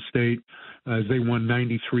at Penn State as they won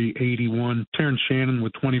 93-81. Terrence Shannon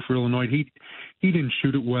with 20 for Illinois. He didn't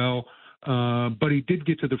shoot it well, but he did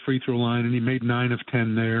get to the free throw line, and he made 9 of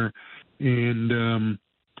 10 there. And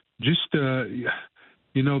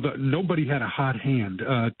nobody had a hot hand.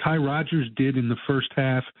 Ty Rodgers did in the first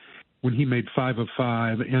half when he made 5 of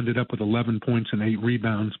 5, ended up with 11 points and 8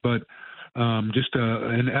 rebounds, but just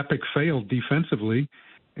an epic fail defensively.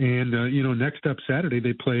 And, next up Saturday,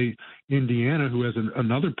 they play Indiana, who has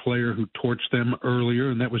another player who torched them earlier,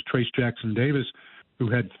 and that was Trace Jackson Davis, who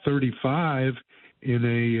had 35 in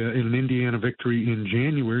an Indiana victory in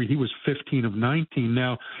January. He was 15 of 19.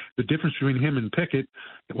 Now, the difference between him and Pickett,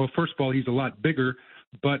 well, first of all, he's a lot bigger,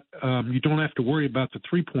 but you don't have to worry about the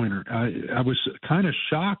three-pointer. I was kind of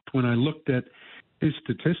shocked when I looked at his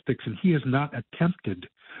statistics, and he has not attempted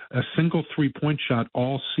a single three-point shot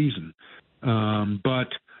all season.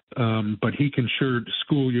 But he can sure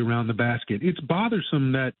school you around the basket. It's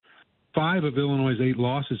bothersome that 5 of Illinois' 8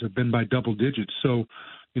 losses have been by double digits. So,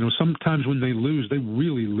 sometimes when they lose, they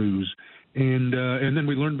really lose. And then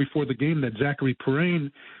we learned before the game that Zachary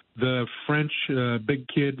Perrin, the French big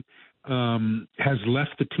kid, has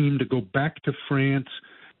left the team to go back to France.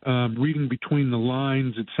 Reading between the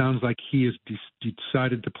lines, it sounds like he has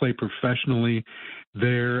decided to play professionally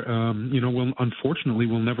there. Unfortunately,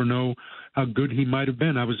 we'll never know how good he might have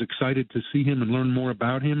been. I was excited to see him and learn more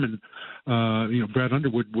about him. And, Brad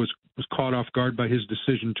Underwood was caught off guard by his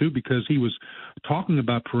decision, too, because he was talking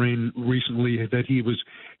about Perrin recently that he was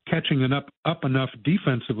catching up enough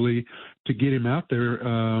defensively to get him out there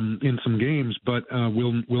in some games, but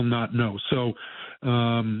we'll not know. So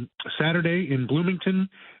Saturday in Bloomington,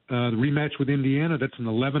 the rematch with Indiana, that's an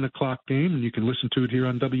 11 o'clock game, and you can listen to it here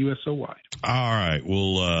on WSOY. All right.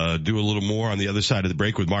 We'll do a little more on the other side of the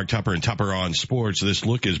break with Mark Tupper and Tupper on Sports. This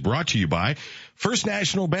look is brought to you by First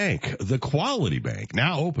National Bank, the quality bank,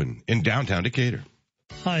 now open in downtown Decatur.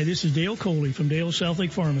 Hi, this is Dale Coley from Dale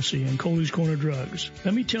Southlake Pharmacy and Coley's Corner Drugs.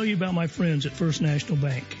 Let me tell you about my friends at First National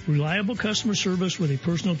Bank. Reliable customer service with a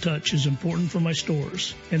personal touch is important for my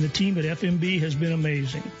stores, and the team at FNB has been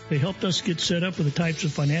amazing. They helped us get set up with the types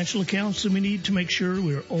of financial accounts that we need to make sure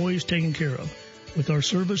we are always taken care of with our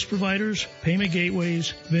service providers, payment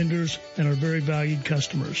gateways, vendors, and our very valued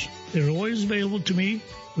customers. They're always available to me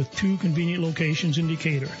with 2 convenient locations in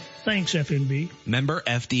Decatur. Thanks, FNB. Member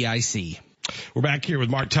FDIC. We're back here with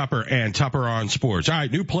Mark Tupper and Tupper on Sports. All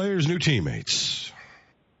right, new players, new teammates.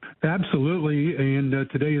 Absolutely, and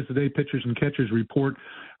today is the day pitchers and catchers report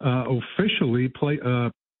officially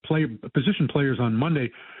position players on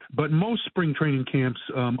Monday. But most spring training camps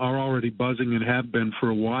are already buzzing and have been for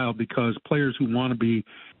a while because players who want to be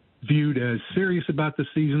viewed as serious about the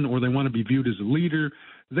season or they want to be viewed as a leader,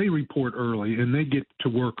 they report early and they get to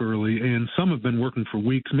work early. And some have been working for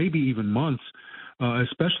weeks, maybe even months.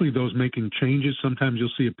 Especially those making changes. Sometimes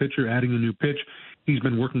you'll see a pitcher adding a new pitch. He's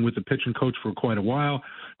been working with the pitching coach for quite a while.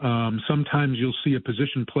 Sometimes you'll see a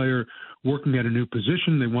position player working at a new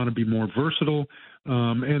position. They want to be more versatile.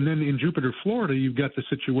 And then in Jupiter, Florida, you've got the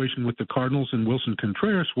situation with the Cardinals and Wilson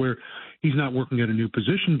Contreras where he's not working at a new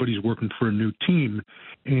position, but he's working for a new team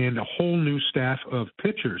and a whole new staff of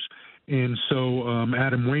pitchers. And so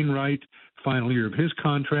Adam Wainwright, final year of his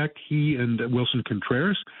contract, he and Wilson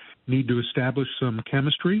Contreras need to establish some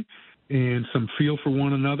chemistry and some feel for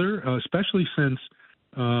one another, especially since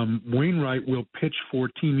Wainwright will pitch for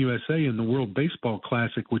Team USA in the World Baseball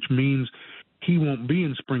Classic, which means he won't be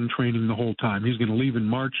in spring training the whole time. He's going to leave in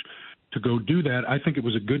March to go do that. I think it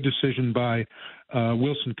was a good decision by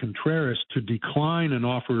Wilson Contreras to decline an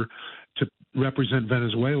offer to represent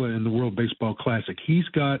Venezuela in the World Baseball Classic. He's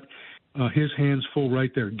got his hands full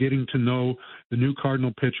right there, getting to know the new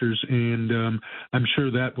Cardinal pitchers, and I'm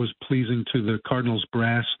sure that was pleasing to the Cardinals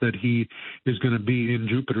brass that he is going to be in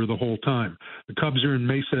Jupiter the whole time. The Cubs are in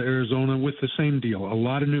Mesa, Arizona with the same deal. A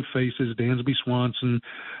lot of new faces, Dansby Swanson,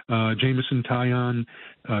 Jameson Taillon,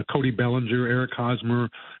 Cody Bellinger, Eric Hosmer,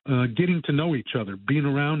 getting to know each other, being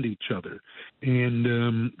around each other. And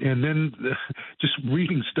then just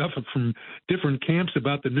reading stuff from different camps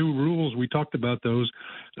about the new rules. We talked about those.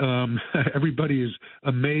 Everybody is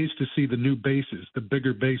amazed to see the new bases, the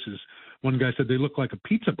bigger bases. One guy said they look like a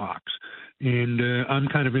pizza box, and I'm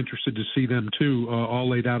kind of interested to see them too, all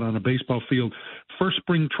laid out on a baseball field. First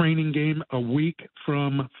spring training game a week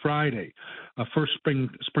from Friday. First spring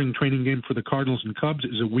training game for the Cardinals and Cubs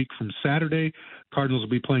is a week from Saturday. Cardinals will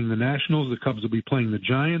be playing the Nationals. The Cubs will be playing the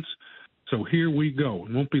Giants. So here we go.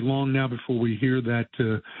 It won't be long now before we hear that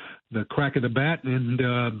the crack of the bat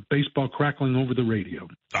and baseball crackling over the radio.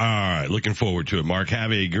 All right, looking forward to it, Mark.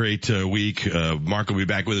 Have a great week. Mark will be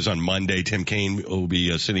back with us on Monday. Tim Kaine will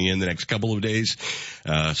be sitting in the next couple of days.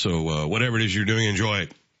 So whatever it is you're doing, enjoy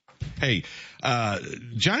it. Hey,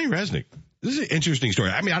 Johnny Resnick. This is an interesting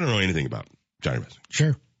story. I mean, I don't know anything about Johnny Resnick.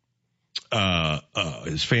 Sure.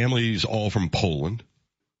 His family's all from Poland.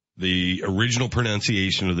 The original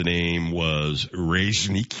pronunciation of the name was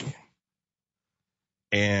Resnick.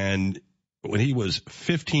 And when he was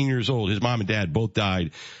 15 years old, his mom and dad both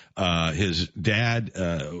died. His dad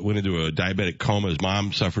went into a diabetic coma. His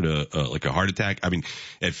mom suffered a heart attack. I mean,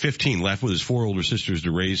 at 15, left with his 4 older sisters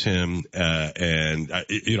to raise him. And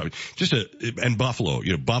Buffalo,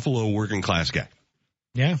 Buffalo working class guy.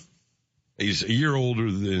 Yeah. He's a year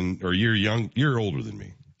older than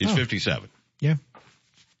me. He's 57. Yeah.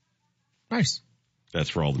 Nice. That's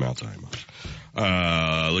for all the Mount Zion moms.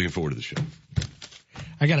 Looking forward to the show.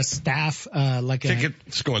 I got a staff,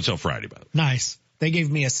 tickets go on sale Friday, by the way. Nice. They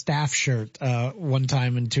gave me a staff shirt, one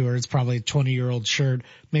time in tour. It's probably a 20-year-old shirt.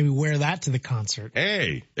 Maybe wear that to the concert.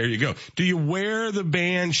 Hey, there you go. Do you wear the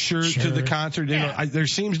band shirt to the concert? Yeah. There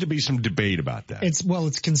seems to be some debate about that. It's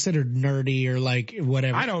considered nerdy or like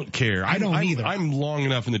whatever. I don't care. I don't either. I'm long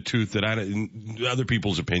enough in the tooth that other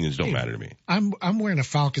people's opinions don't matter to me. I'm wearing a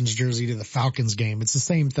Falcons jersey to the Falcons game. It's the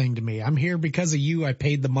same thing to me. I'm here because of you. I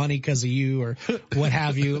paid the money because of you or what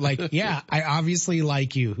have you. Like, yeah, I obviously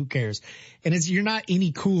like you. Who cares? And you're not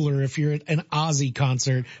any cooler if you're at an Ozzy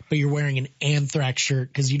concert, but you're wearing an Anthrax shirt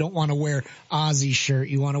because you don't want to wear Ozzy's shirt.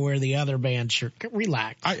 You want to wear the other band shirt.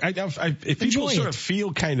 Relax. If people sort of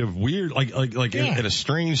feel kind of weird, like in a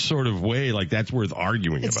strange sort of way, like that's worth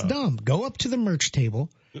arguing about. It's dumb. Go up to the merch table,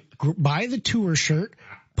 buy the tour shirt,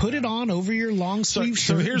 put it on over your long sleeve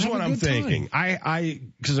shirt. So here's what I'm thinking.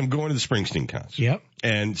 Because I'm going to the Springsteen concert. Yep.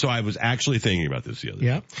 And so I was actually thinking about this the other day.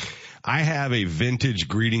 Yep. I have a vintage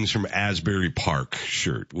Greetings from Asbury Park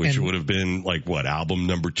shirt, which would have been like album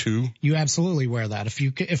number 2? You absolutely wear that. If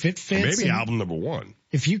it fits. Or maybe album number 1.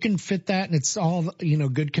 If you can fit that and it's all,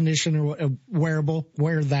 good condition or wearable,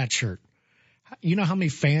 wear that shirt. You know how many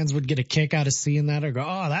fans would get a kick out of seeing that or go,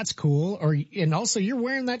 oh, that's cool. And also you're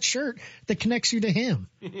wearing that shirt that connects you to him.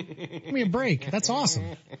 Give me a break. That's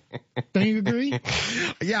awesome. Don't you agree?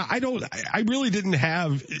 Yeah, I really didn't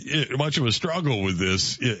have much of a struggle with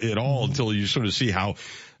this at all until you sort of see how,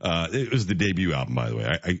 it was the debut album, by the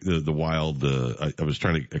way. I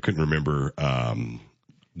couldn't remember,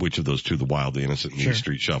 which of those two, The Wild, The Innocent, and The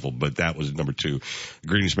Street Shuffle, but that was number 2.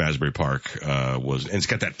 Greetings from Asbury Park, and it's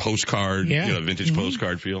got that postcard, vintage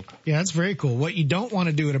postcard feel. Yeah, that's very cool. What you don't want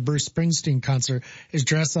to do at a Bruce Springsteen concert is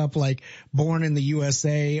dress up like Born in the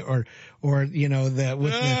USA or you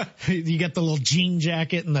got the little jean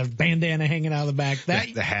jacket and the bandana hanging out of the back.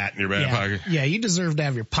 The hat in your back pocket. Yeah, you deserve to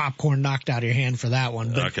have your popcorn knocked out of your hand for that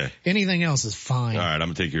one. But anything else is fine. All right, I'm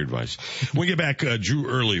going to take your advice. When we get back, Drew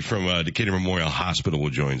Early from Decatur Memorial Hospital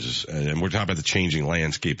will join us, and we're talking about the changing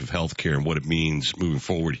landscape of healthcare and what it means moving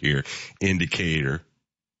forward here in Decatur.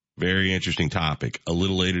 Very interesting topic. A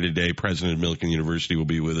little later today, President of Millikan University will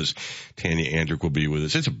be with us. Tanya Andrick will be with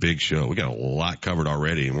us. It's a big show. We got a lot covered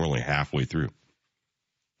already, and we're only halfway through.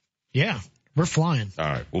 Yeah, we're flying. All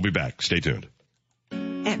right, we'll be back. Stay tuned.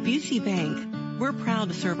 At Busey Bank, we're proud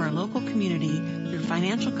to serve our local community through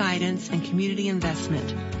financial guidance and community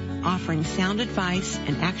investment. Offering sound advice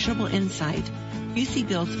and actionable insight, Busey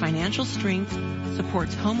builds financial strength,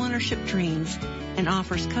 supports homeownership dreams, and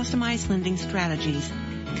offers customized lending strategies,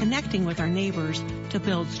 connecting with our neighbors to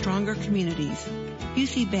build stronger communities.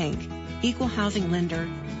 Busey Bank, equal housing lender,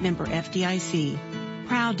 member FDIC.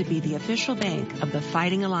 Proud to be the official bank of the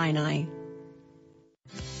Fighting Illini.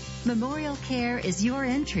 Memorial Care is your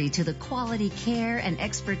entry to the quality care and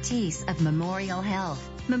expertise of Memorial Health.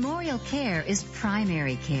 Memorial Care is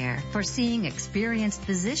primary care, foreseeing experienced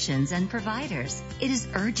physicians and providers. It is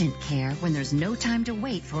urgent care when there's no time to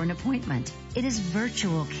wait for an appointment. It is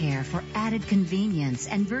virtual care for added convenience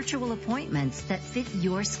and virtual appointments that fit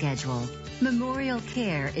your schedule. Memorial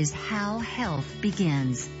Care is how health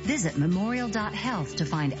begins. Visit memorial.health to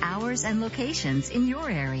find hours and locations in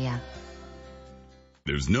your area.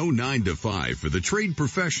 There's no 9 to 5 for the trade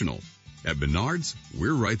professional. At Menards,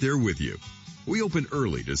 we're right there with you. We open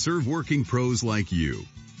early to serve working pros like you.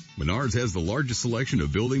 Menards has the largest selection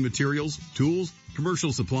of building materials, tools,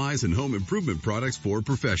 commercial supplies, and home improvement products for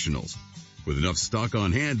professionals, with enough stock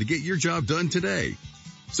on hand to get your job done today.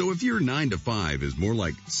 So if your 9 to 5 is more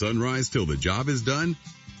like sunrise till the job is done,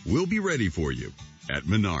 we'll be ready for you at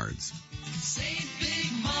Menards. Save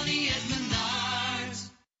big money at Menards.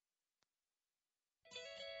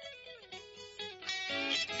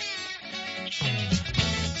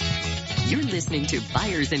 You're listening to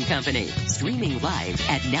Byers & Company, streaming live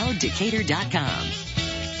at nowdecatur.com.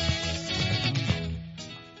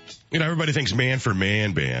 You know, everybody thinks Man for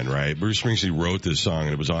Man Band, right? Bruce Springsteen wrote this song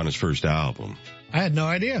and it was on his first album. I had no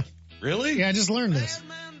idea. Really? Yeah, I just learned this.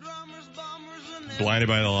 Blinded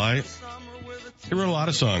by the Light? He wrote a lot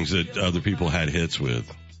of songs that other people had hits with.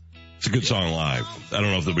 It's a good song live. I don't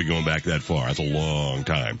know if they'll be going back that far. That's a long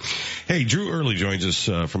time. Hey, Drew Early joins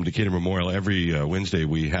us from Decatur Memorial. Every Wednesday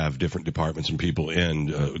we have different departments and people in.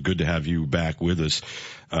 Good to have you back with us.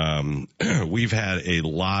 We've had a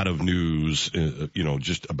lot of news,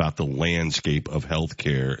 just about the landscape of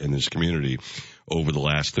healthcare in this community over the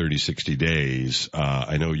last 30, 60 days.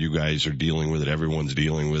 I know you guys are dealing with it. Everyone's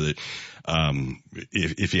dealing with it.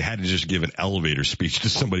 If you had to just give an elevator speech to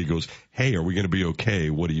somebody who goes, hey, are we going to be okay?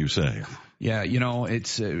 What do you say? Yeah,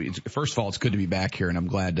 it's first of all, it's good to be back here, and I'm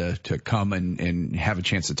glad to come and have a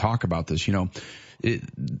chance to talk about this.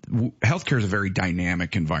 Healthcare is a very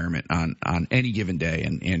dynamic environment on any given day,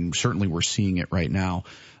 and certainly we're seeing it right now.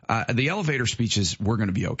 The elevator speech is we're going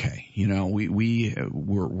to be okay.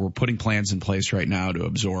 We're putting plans in place right now to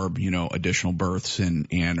absorb, additional births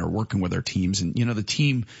and are working with our teams. And, the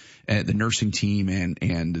team, the nursing team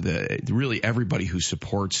and really everybody who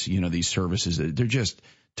supports, these services, they're just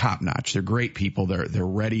top notch. They're great people. They're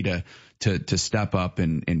ready to step up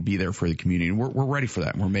and be there for the community. And we're ready for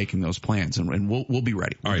that. And we're making those plans and we'll be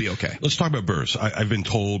ready. We'll be okay. Let's talk about births. I've been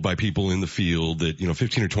told by people in the field that,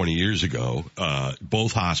 15 or 20 years ago,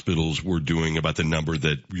 both hospitals were doing about the number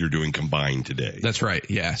that you're doing combined today. That's right.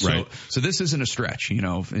 Yeah. So this isn't a stretch,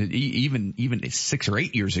 even 6 or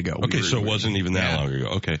 8 years ago. Okay. So it wasn't even that long ago.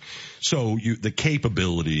 Okay. So the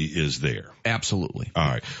capability is there. Absolutely. All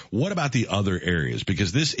right. What about the other areas?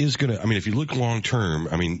 Because this is going to, if you look long term,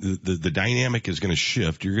 the dynamic is going to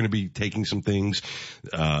shift. You're going to be taking some things,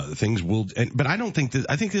 but I don't think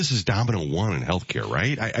I think this is domino one in healthcare,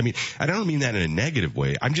 right? I don't mean that in a negative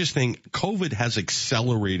way. I'm just saying COVID has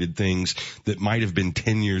accelerated things that might have been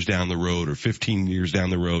 10 years down the road or 15 years down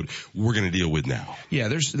the road. We're going to deal with now. Yeah,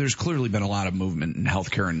 there's clearly been a lot of movement in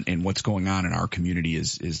healthcare and what's going on in our community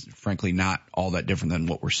is frankly not all that different than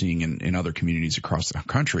what we're seeing in other communities across the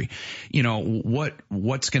country.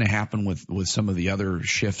 What's going to happen with some of the other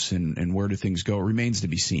shifts and where do things go remains to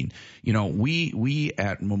be seen. We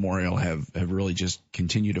at Memorial have really just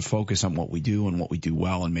continued to focus on what we do and what we do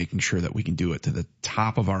well and making sure that we can do it to the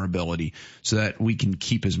top of our ability so that we can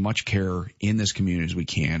keep as much care in this community as we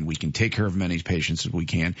can. We can take care of as many patients as we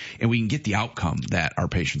can, and we can get the outcome that our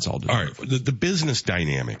patients all deserve. All right. The business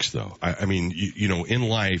dynamics, though. In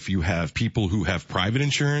life, you have people who have private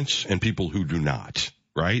insurance and people who do not.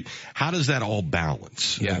 Right? How does that all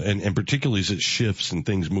balance? Yeah. And particularly as it shifts and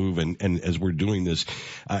things move and as we're doing this.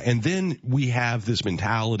 And then we have this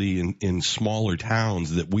mentality in smaller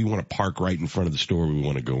towns that we want to park right in front of the store we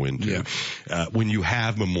want to go into. Yeah. When you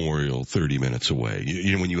have Memorial 30 minutes away,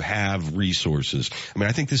 when you have resources.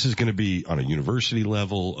 I think this is going to be on a university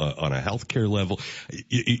level, on a healthcare level.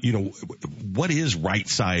 What is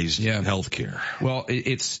right-sized healthcare? Well,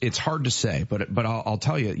 it's hard to say, but I'll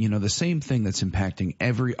tell you, the same thing that's impacting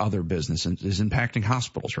every other business is impacting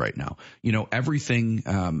hospitals right now. Everything,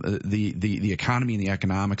 the economy and the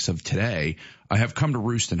economics of today have come to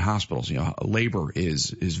roost in hospitals. Labor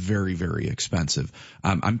is very, very expensive.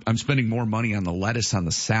 I'm spending more money on the lettuce on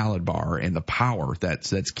the salad bar and the power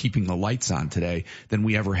that's keeping the lights on today than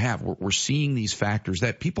we ever have. We're seeing these factors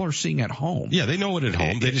that people are seeing at home. Yeah, they know it at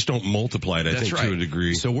home. They just don't multiply it, I think, right. to a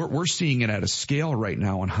degree. So we're seeing it at a scale right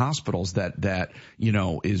now in hospitals that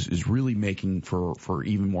is really making for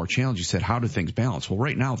even more challenge. You said, how do things balance? Well,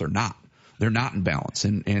 right now they're not. They're not in balance,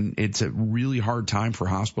 and it's a really hard time for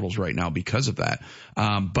hospitals right now because of that.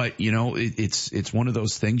 But it's one of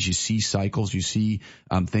those things. You see cycles, you see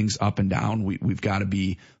things up and down. We've got to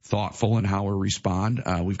be thoughtful in how we respond.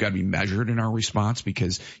 We've got to be measured in our response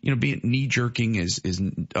because being knee jerking is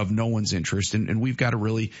of no one's interest, and we've got to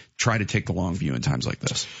really try to take the long view in times like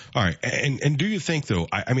this. All right, and do you think though?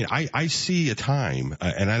 I see a time,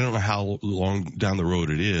 and I don't know how long down the road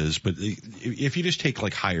it is, but if you just take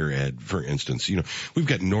like higher ed, for instance, we've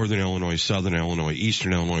got Northern Illinois, Southern Illinois,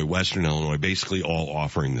 Eastern Illinois, Western Illinois, basically all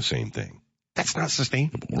offering the same thing. That's not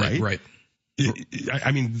sustainable, right? Right.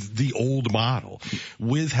 I mean, the old model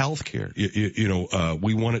with healthcare,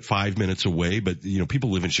 we want it 5 minutes away, but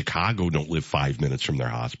people live in Chicago, don't live 5 minutes from their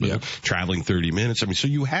hospital, traveling 30 minutes. I mean, so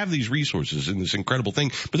you have these resources and this incredible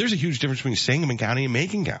thing, but there's a huge difference between Sangamon County and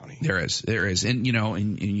Macon County. There is. And,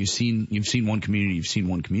 and you've seen one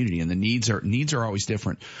community, and the needs are always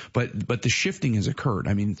different, but the shifting has occurred.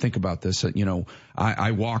 I mean, think about this.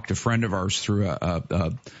 I walked a friend of ours through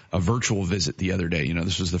a virtual visit the other day.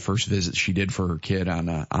 This was the first visit she did for her kid on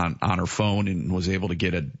her phone, and was able to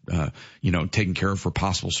get taken care of for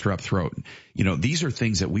possible strep throat. These are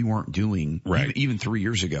things that we weren't doing even 3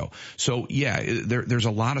 years ago. So there's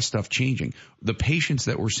a lot of stuff changing. The patients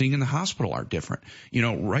that we're seeing in the hospital are different.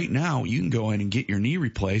 Right now you can go in and get your knee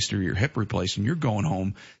replaced or your hip replaced, and you're going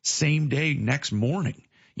home same day, next morning.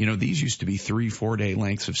 These used to be 3-4 day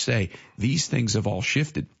lengths of stay. These things have all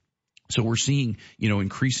shifted. So we're seeing,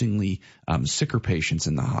 increasingly sicker patients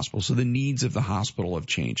in the hospital. So the needs of the hospital have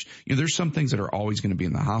changed. There's some things that are always going to be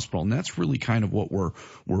in the hospital, and that's really kind of what we're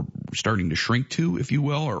starting to shrink to, if you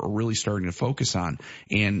will, or really starting to focus on.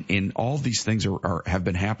 And all of these things have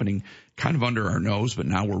been happening kind of under our nose, but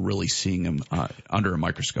now we're really seeing them under a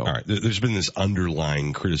microscope. All right. There's been this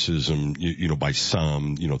underlying criticism, by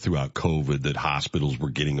some, throughout COVID, that hospitals were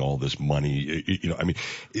getting all this money.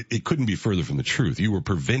 It couldn't be further from the truth. You were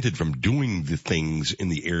prevented from doing the things in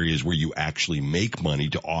the areas where you actually make money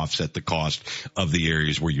to offset the cost of the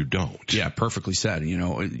areas where you don't. Yeah, perfectly said.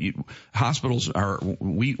 Hospitals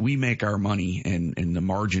we make our money, and the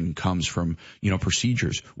margin comes from,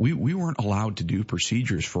 procedures. We weren't allowed to do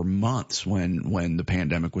procedures for months when the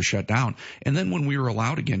pandemic was shut down. And then when we were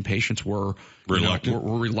allowed again, patients were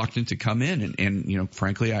reluctant to come in. And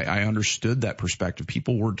frankly, I understood that perspective.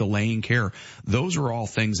 People were delaying care. Those are all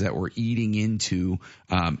things that were eating into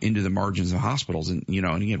the margins of hospitals. And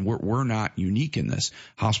again, we're not unique in this.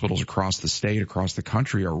 Hospitals across the state, across the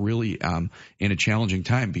country are really in a challenging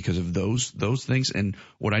time because of those things. And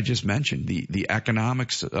what I just mentioned, the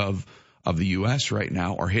economics of the U.S. right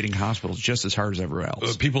now are hitting hospitals just as hard as everywhere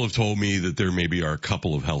else. People have told me that there maybe are a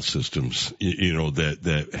couple of health systems,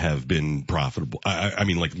 that have been profitable. I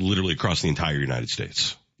mean, like literally across the entire United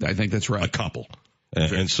States. I think that's right. A couple.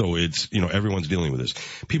 And so it's, everyone's dealing with this.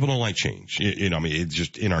 People don't like change. It's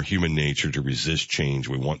just in our human nature to resist change.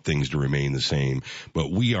 We want things to remain the same,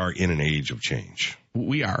 but we are in an age of change.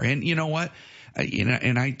 We are. And you know what?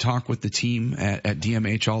 And I talk with the team at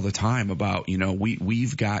DMH all the time about,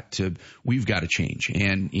 we've got to change.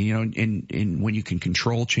 And when you can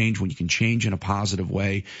control change, when you can change in a positive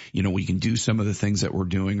way, we can do some of the things that we're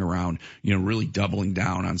doing around, really doubling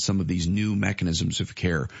down on some of these new mechanisms of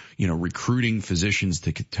care, recruiting physicians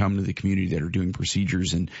to come to the community that are doing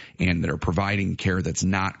procedures and that are providing care that's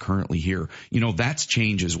not currently here. That's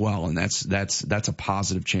change as well. And that's a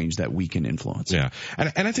positive change that we can influence. Yeah.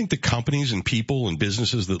 And I think the companies and people and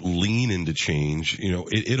businesses that lean into change,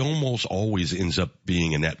 it almost always ends up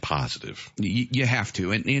being a net positive. You have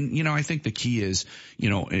to. And I think the key is,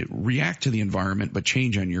 react to the environment, but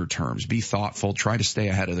change on your terms. Be thoughtful, try to stay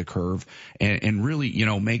ahead of the curve and really,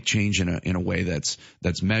 make change in a way that's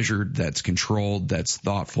measured, that's controlled, that's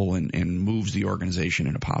thoughtful and moves the organization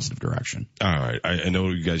in a positive direction. All right. I know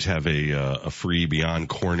you guys have a free Beyond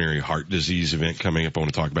Coronary Heart Disease event coming up. I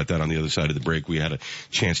want to talk about that on the other side of the break. We had a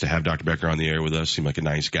chance to have Dr. Becker on the air with us. Seemed like a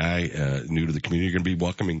nice guy, new to the community. You're going to be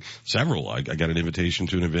welcoming several. I got an invitation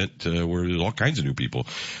to an event where there's all kinds of new people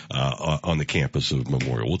on the campus of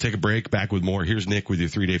Memorial. We'll take a break. Back with more. Here's Nick with your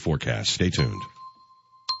 3-day forecast. Stay tuned.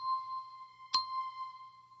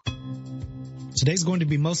 Today's going to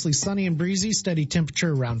be mostly sunny and breezy, steady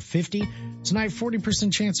temperature around 50. Tonight,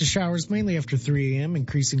 40% chance of showers mainly after 3 a.m.,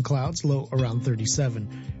 increasing clouds, low around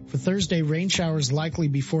 37. For Thursday, rain showers likely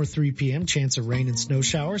before 3 p.m., chance of rain and snow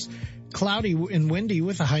showers. Cloudy and windy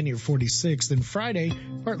with a high near 46. Then Friday,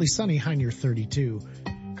 partly sunny, high near 32.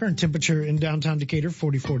 Current temperature in downtown Decatur,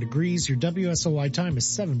 44 degrees. Your WSOY time is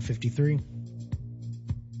 7:53.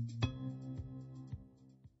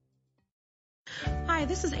 Hi,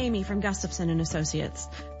 this is Amy from Gustafson & Associates.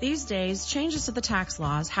 These days, changes to the tax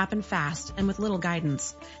laws happen fast and with little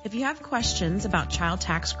guidance. If you have questions about child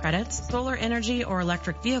tax credits, solar energy or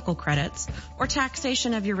electric vehicle credits, or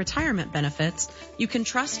taxation of your retirement benefits, you can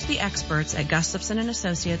trust the experts at Gustafson &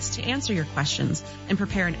 Associates to answer your questions and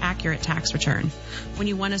prepare an accurate tax return. When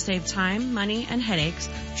you want to save time, money, and headaches,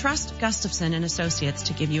 trust Gustafson & Associates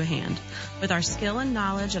to give you a hand. With our skill and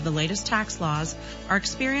knowledge of the latest tax laws, our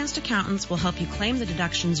experienced accountants will help you claim the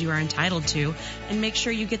deductions you are entitled to and make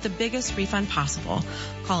sure you get the biggest refund possible.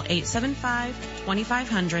 Call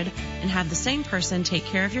 875-2500 and have the same person take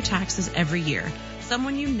care of your taxes every year.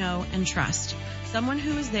 Someone you know and trust. Someone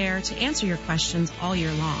who is there to answer your questions all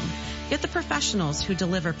year long. Get the professionals who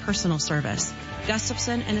deliver personal service.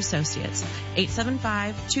 Gustafson & Associates,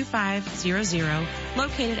 875-2500,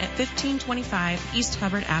 located at 1525 East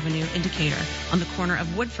Hubbard Avenue in Decatur, on the corner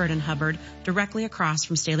of Woodford and Hubbard, directly across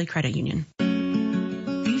from Staley Credit Union.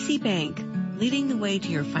 UC Bank, leading the way to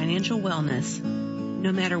your financial wellness.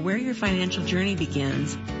 No matter where your financial journey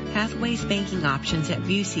begins, Pathways banking options at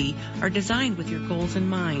Busey are designed with your goals in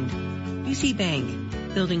mind. UC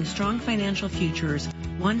Bank, building strong financial futures,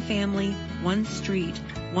 one family, one street,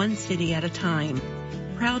 one city at a time.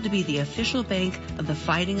 Proud to be the official bank of the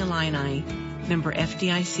Fighting Illini. Member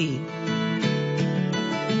FDIC.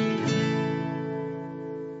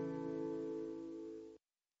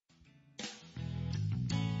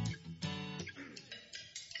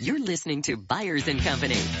 You're listening to Byers &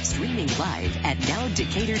 Company, streaming live at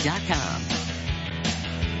nowdecatur.com.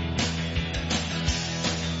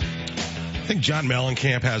 I think John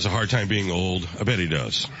Mellencamp has a hard time being old. I bet he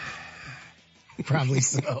does. Probably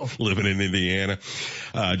so. Living in Indiana.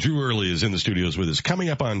 Drew Early is in the studios with us. Coming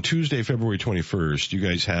up on Tuesday, February 21st, you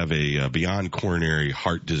guys have a Beyond Coronary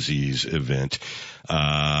Heart Disease event.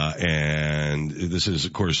 And this is,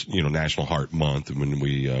 of course, National Heart Month when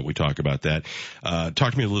we talk about that.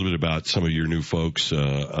 Talk to me a little bit about some of your new folks,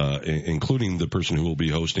 including the person who will be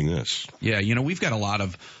hosting this. Yeah, we've got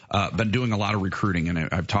been doing a lot of recruiting, and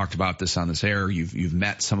I've talked about this on this air. You've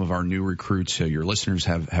met some of our new recruits. Your listeners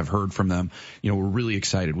have heard from them. We're really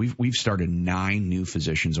excited. We've started 9 new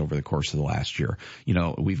physicians over the course of the last year.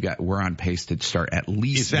 We're on pace to start at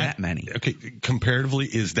least that many. Okay, comparatively,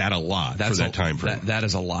 is that a lot for that time frame? That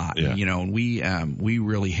is a lot. Yeah. And we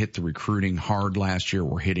really hit the recruiting hard last year.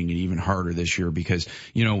 We're hitting it even harder this year because,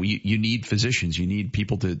 you need physicians. You need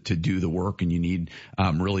people to do the work, and you need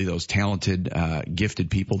really those talented, gifted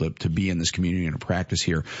people to be in this community and to practice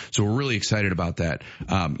here. So we're really excited about that.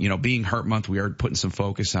 Being Heart Month, we are putting some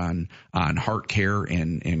focus on heart care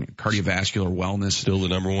and cardiovascular wellness. Still the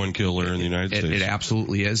number one killer in the United States. It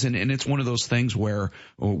absolutely is. And it's one of those things where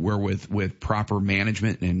with proper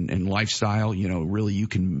management and lifestyle, really you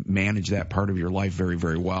can manage that part of your life very,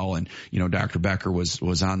 very well. And, Dr. Becker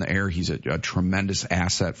was on the air. He's a tremendous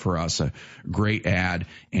asset for us, a great ad,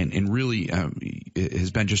 and really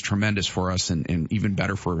has been just tremendous for us and even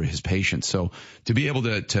better for his patients. So to be able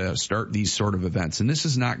to start these sort of events, and this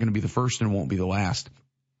is not going to be the first and won't be the last,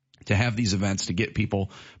 to have these events, to get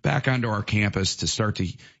people back onto our campus, to start to,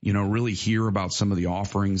 really hear about some of the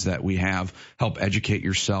offerings that we have, help educate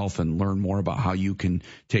yourself and learn more about how you can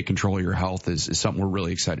take control of your health is something we're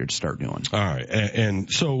really excited to start doing. All right.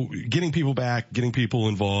 And so getting people back, getting people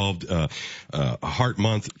involved, Heart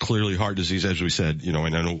Month, clearly heart disease, as we said, and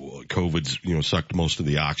I know COVID's, sucked most of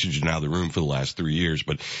the oxygen out of the room for the last 3 years,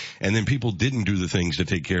 and then people didn't do the things to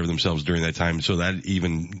take care of themselves during that time. So that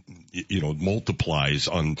even, multiplies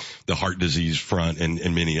on the heart disease front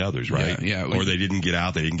and many others, right? Yeah. Or they didn't get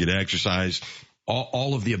out, they didn't get exercise.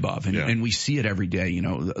 All of the above. And we see it every day.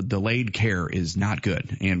 Delayed care is not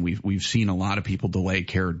good. And we've seen a lot of people delay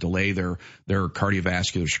care, delay their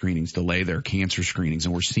cardiovascular screenings, delay their cancer screenings.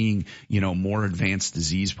 And we're seeing, more advanced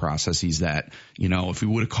disease processes that, if we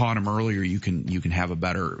would have caught them earlier, you can have a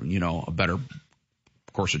better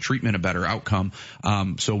course of treatment, a better outcome.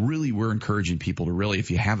 So really we're encouraging people to really,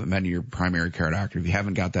 if you haven't been to your primary care doctor, if you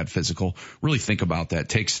haven't got that physical, really think about that.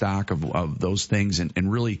 Take stock of those things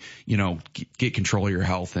and really, get control of your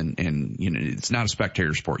health. And it's not a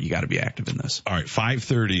spectator sport. You got to be active in this. All right.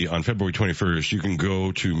 5:30 on February 21st. You can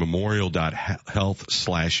go to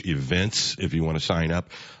memorial.health/events if you want to sign up,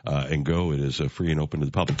 and go. It is free and open to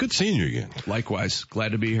the public. Good seeing you again. Likewise.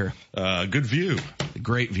 Glad to be here. Good view.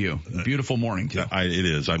 Great view. Beautiful morning too. It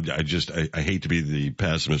is. I hate to be the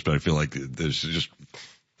pessimist, but I feel like there's just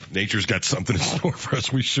nature's got something in store for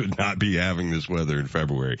us. We should not be having this weather in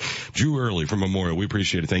February. Drew Early from Memorial. We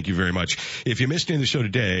appreciate it. Thank you very much. If you missed any of the show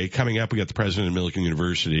today, coming up, we got the president of Millikin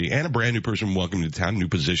University and a brand new person welcome to town, new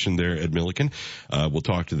position there at Millikin. We'll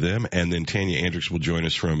talk to them. And then Tanya Andricks will join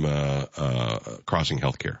us from Crossing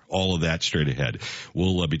Healthcare. All of that straight ahead.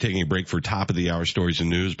 We'll be taking a break for top of the hour stories and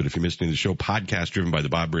news. But if you missed any of the show, podcast driven by the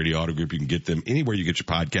Bob Brady Auto Group, you can get them anywhere you get your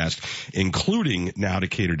podcast, including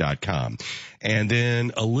nowdecatur.com. And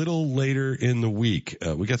then a little later in the week,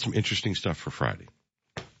 we got some interesting stuff for Friday.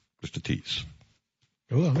 Just a tease.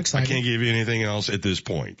 Oh, I'm excited. I can't give you anything else at this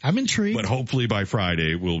point. I'm intrigued. But hopefully by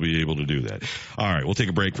Friday, we'll be able to do that. All right, we'll take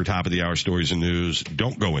a break for top of the hour stories and news.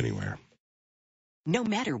 Don't go anywhere. No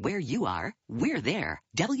matter where you are, we're there.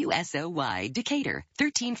 WSOY Decatur,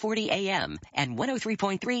 1340 AM and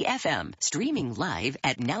 103.3 FM, streaming live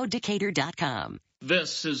at nowdecatur.com.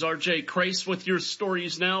 This is R.J. Crace with your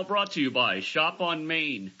stories now, brought to you by Shop on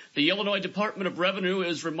Main. The Illinois Department of Revenue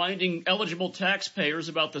is reminding eligible taxpayers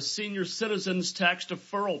about the Senior Citizens Tax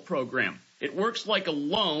Deferral Program. It works like a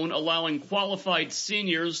loan, allowing qualified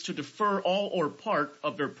seniors to defer all or part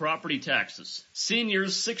of their property taxes.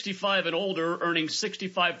 Seniors 65 and older earning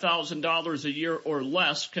 $65,000 a year or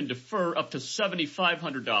less can defer up to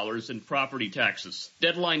 $7,500 in property taxes.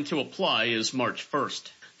 Deadline to apply is March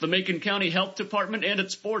 1st. The Macon County Health Department and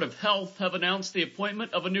its Board of Health have announced the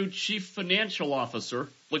appointment of a new Chief Financial Officer.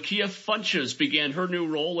 Lakia Funches began her new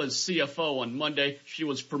role as CFO on Monday. She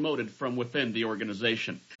was promoted from within the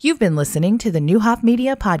organization. You've been listening to the Neuhoff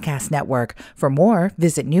Media Podcast Network. For more,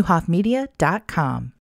 visit neuhoffmedia.com.